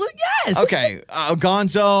 absolutely, yes. Okay,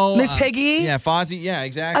 Gonzo. Miss Piggy. Yeah, Fozzie. Yeah,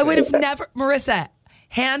 exactly. I would have never, Marissa,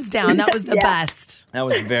 hands down, that was the best. That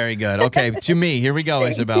was very good. Okay, to me, here we go,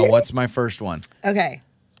 Isabel. What's my first one? Okay.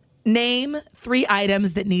 Name 3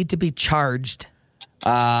 items that need to be charged.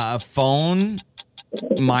 A phone,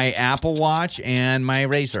 my Apple Watch, and my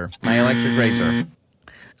razor, my electric razor.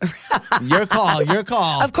 Your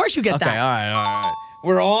call. Of course you get okay, that. All right.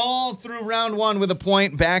 We're all through round 1 with a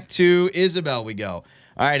point. Back to Isabel we go.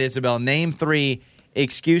 All right, Isabel, name 3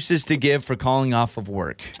 excuses to give for calling off of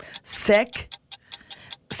work. Sick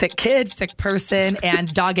kid, sick person,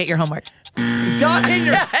 and dog ate your homework. Dog ate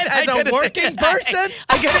your as a working person?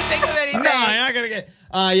 I couldn't think of anything. No, I'm not going to get...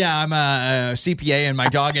 I'm a CPA and my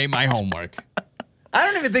dog ate my homework. I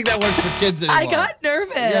don't even think that works for kids anymore. I got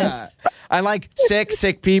nervous. Yeah. I like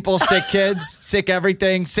sick people, sick kids, sick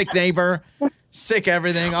everything, sick neighbor, sick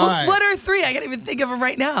everything. All right. What are 3? I can't even think of them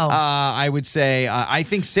right now. I would say I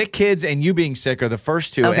think sick kids and you being sick are the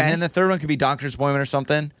first 2. Okay. And then the third one could be doctor's appointment or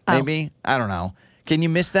something. Maybe. I don't know. Can you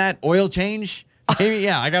miss that? Oil change? Maybe,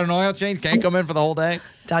 yeah, I got an oil change. Can't come in for the whole day.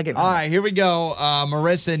 Dog it. All right, here we go.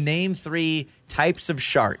 Marissa, name 3 types of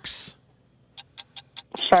sharks.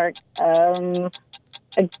 Shark. A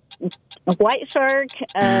white shark.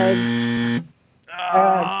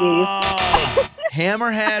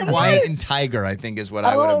 Hammerhead, white, and tiger, I think, is what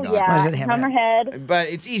I would have gone. Yeah. What is it, Hammerhead. But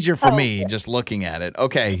it's easier for me just looking at it.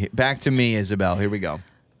 Okay, back to me, Isabel. Here we go.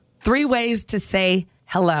 3 ways to say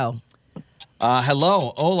hello.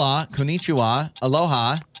 Hello, hola, konnichiwa,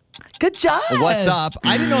 aloha. Good job. What's up?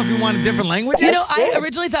 I didn't know if you wanted different languages. You know, I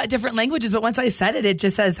originally thought different languages, but once I said it, it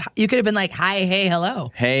just says, you could have been like, hi, hey,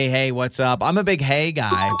 hello. Hey, what's up? I'm a big hey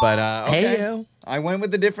guy, but okay. Hey, you. I went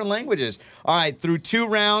with the different languages. All right, through 2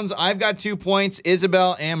 rounds, I've got 2 points.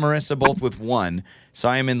 Isabel and Marissa both with 1, so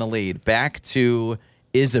I am in the lead. Back to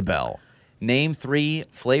Isabel. Name 3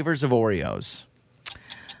 flavors of Oreos.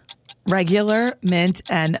 Regular, mint,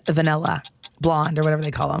 and vanilla. Blonde, or whatever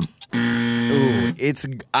they call them. Ooh, it's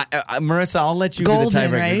Marissa. I'll let you golden, be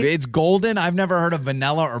the tiebreaker. Right? It's golden. I've never heard of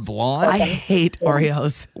vanilla or blonde. I hate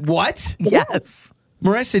Oreos. What? Yes.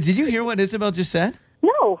 Marissa, did you hear what Isabel just said?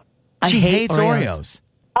 No. She hates Oreos. Oreos.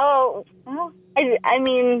 Oh, well, I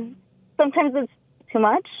mean, sometimes it's too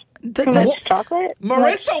much. Too much chocolate.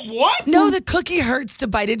 Marissa, what? No, the cookie hurts to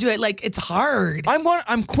bite into it. Like, it's hard.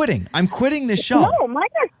 I'm quitting. I'm quitting this show. No, mine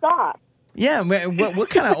are soft. Yeah, what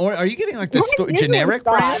kind of Oreo? Are you getting like the generic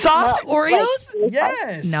brand? Soft Oreos?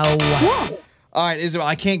 Yes. No. All right, Isabel,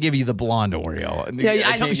 I can't give you the blonde Oreo. Yeah,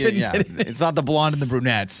 I don't shouldn't get it. It's not the blonde and the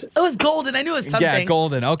brunettes. It was golden. I knew it was something. Yeah,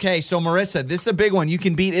 golden. Okay, so Marissa, this is a big one. You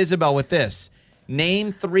can beat Isabel with this.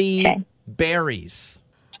 Name 3 berries.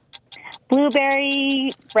 Blueberry,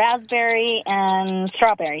 raspberry, and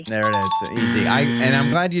strawberry. There it is. Easy. And I'm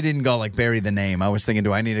glad you didn't go like Barry the name. I was thinking,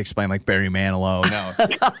 do I need to explain like Barry Manilow? No.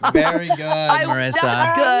 Very good, Marissa.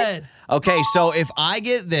 That's good. Okay, so if I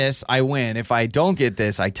get this, I win. If I don't get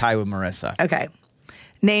this, I tie with Marissa. Okay.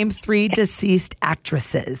 Name 3 deceased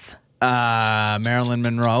actresses. Marilyn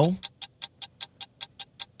Monroe.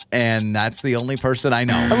 And that's the only person I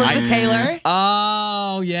know. Elizabeth Taylor.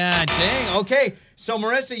 Oh, yeah. Dang. Okay. So,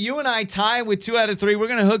 Marissa, you and I tie with 2 out of 3. We're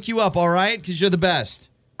going to hook you up, all right? Because you're the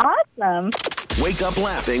best. Awesome. Wake up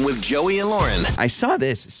laughing with Joey and Lauren. I saw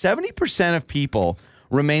this. 70% of people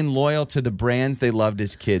remain loyal to the brands they loved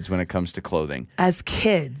as kids when it comes to clothing. As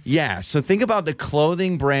kids. Yeah. So think about the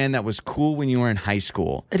clothing brand that was cool when you were in high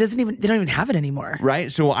school. They don't even have it anymore.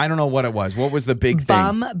 Right? So I don't know what it was. What was the big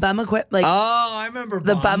thing? Bum equipment. Like, oh, I remember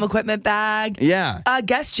the bum equipment bag. Yeah.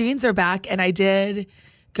 Guess jeans are back, and I did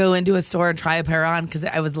go into a store and try a pair on because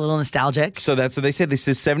I was a little nostalgic. So that's what they said. They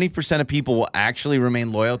said 70% of people will actually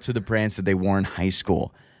remain loyal to the brands that they wore in high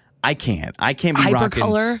school. I can't be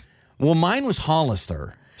Hypercolor? rocking. Well, mine was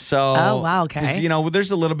Hollister. So, oh, wow, okay. 'cause, you know, there's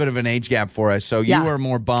a little bit of an age gap for us. So you were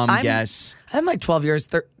more bum, yes. I'm like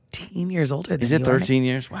 13 years older than you. Is it 13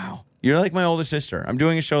 years? Wow. You're like my oldest sister. I'm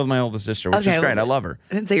doing a show with my oldest sister, which is great. I love her.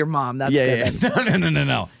 I didn't say your mom. That's good. Yeah.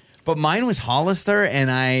 No. But mine was Hollister, and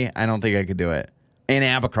I don't think I could do it. And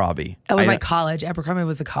Abercrombie. That was my college. Abercrombie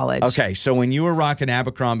was a college. Okay, so when you were rocking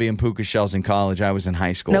Abercrombie and puka shells in college, I was in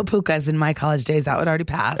high school. No pukas in my college days. That would already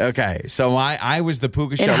pass. Okay, so I was the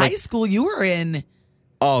puka shell. In high school, you were in...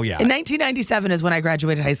 Oh, yeah. In 1997 is when I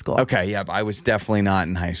graduated high school. Okay, yeah, I was definitely not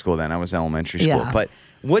in high school then. I was elementary school. Yeah. But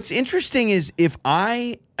what's interesting is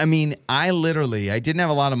I didn't have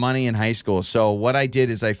a lot of money in high school. So what I did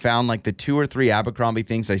is I found like the 2 or 3 Abercrombie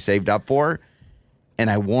things I saved up for, and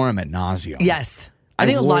I wore them at nauseum. Yes. I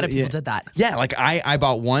think a lot of people did that. Yeah, like I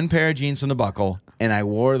bought one pair of jeans from the Buckle, and I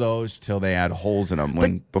wore those till they had holes in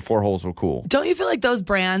them before holes were cool. Don't you feel like those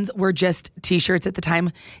brands were just T-shirts at the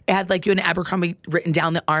time? It had like you and Abercrombie written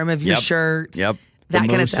down the arm of your shirt. Yep. That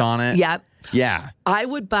kind of stuff on it. Yep. Yeah. I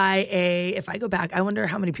would buy if I go back, I wonder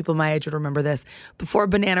how many people my age would remember this. Before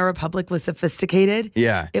Banana Republic was sophisticated,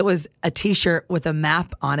 it was a T-shirt with a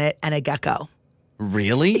map on it and a gecko.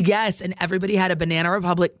 Really? Yes, and everybody had a Banana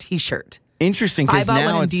Republic T-shirt. Interesting, because I bought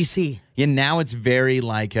now one in it's DC. Yeah, now it's very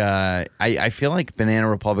like I feel like Banana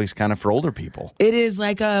Republic's kind of for older people. It is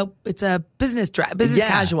like it's a business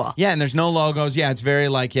casual. Yeah, and there's no logos. Yeah, it's very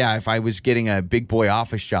like if I was getting a big boy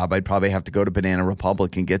office job, I'd probably have to go to Banana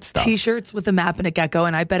Republic and get stuff. T-shirts with a map and a gecko,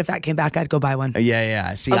 and I bet if that came back, I'd go buy one.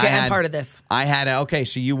 Yeah. See, I'm part of this. I had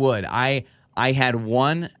so you would. I had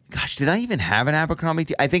one. Gosh, did I even have an Abercrombie?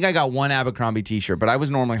 I think I got one Abercrombie T-shirt, but I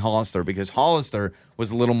was normally Hollister because Hollister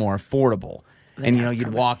was a little more affordable. And,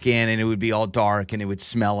 you'd walk in and it would be all dark and it would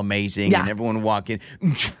smell amazing. And everyone would walk in.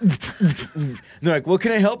 And they're like, what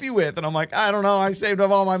can I help you with? And I'm like, I don't know. I saved up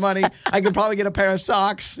all my money. I could probably get a pair of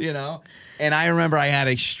socks, And I remember I had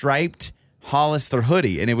a striped Hollister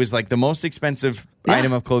hoodie, and it was like the most expensive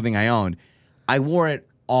item of clothing I owned. I wore it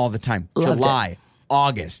all the time. July,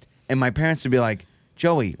 August. And my parents would be like,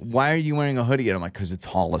 Joey, why are you wearing a hoodie? And I'm like, because it's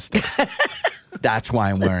Hollister. That's why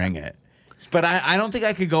I'm wearing it. But I don't think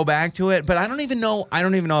I could go back to it. But I don't even know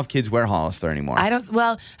if kids wear Hollister anymore.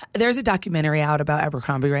 Well, there's a documentary out about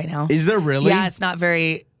Abercrombie right now. Is there really? Yeah, it's not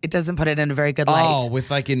very. It doesn't put it in a very good light. Oh, with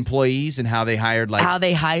like employees and how they hired, how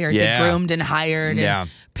they hired, they groomed and hired, and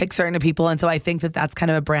picked certain people. And so I think that's kind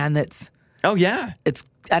of a brand that's. Oh yeah,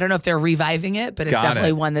 I don't know if they're reviving it, but it's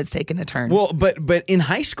definitely one that's taken a turn. Well, but in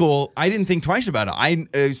high school, I didn't think twice about it.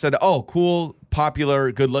 I said, "Oh, cool,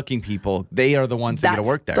 popular, good-looking people. They are the ones that get to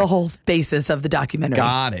work there." The whole basis of the documentary.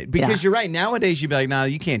 Got it. Because you're right. Nowadays, you'd be like, "No,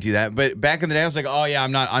 you can't do that." But back in the day, I was like, "Oh yeah,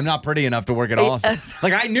 I'm not pretty enough to work at Hollister."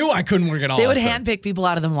 Like I knew I couldn't work at Hollister. They would handpick people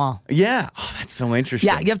out of the mall. Yeah. Oh, that's so interesting.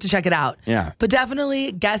 Yeah, you have to check it out. Yeah. But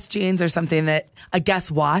definitely, Guess jeans are something that a Guess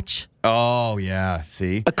watch. Oh yeah,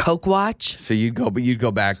 see a Coke watch. So you'd go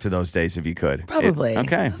back to those days if you could. Probably.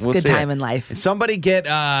 Okay, it's a good time in life. Somebody get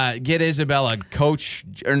Isabella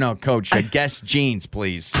a Guess jeans,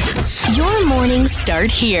 please. Your mornings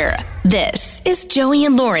start here. This is Joey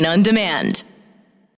and Lauren on Demand.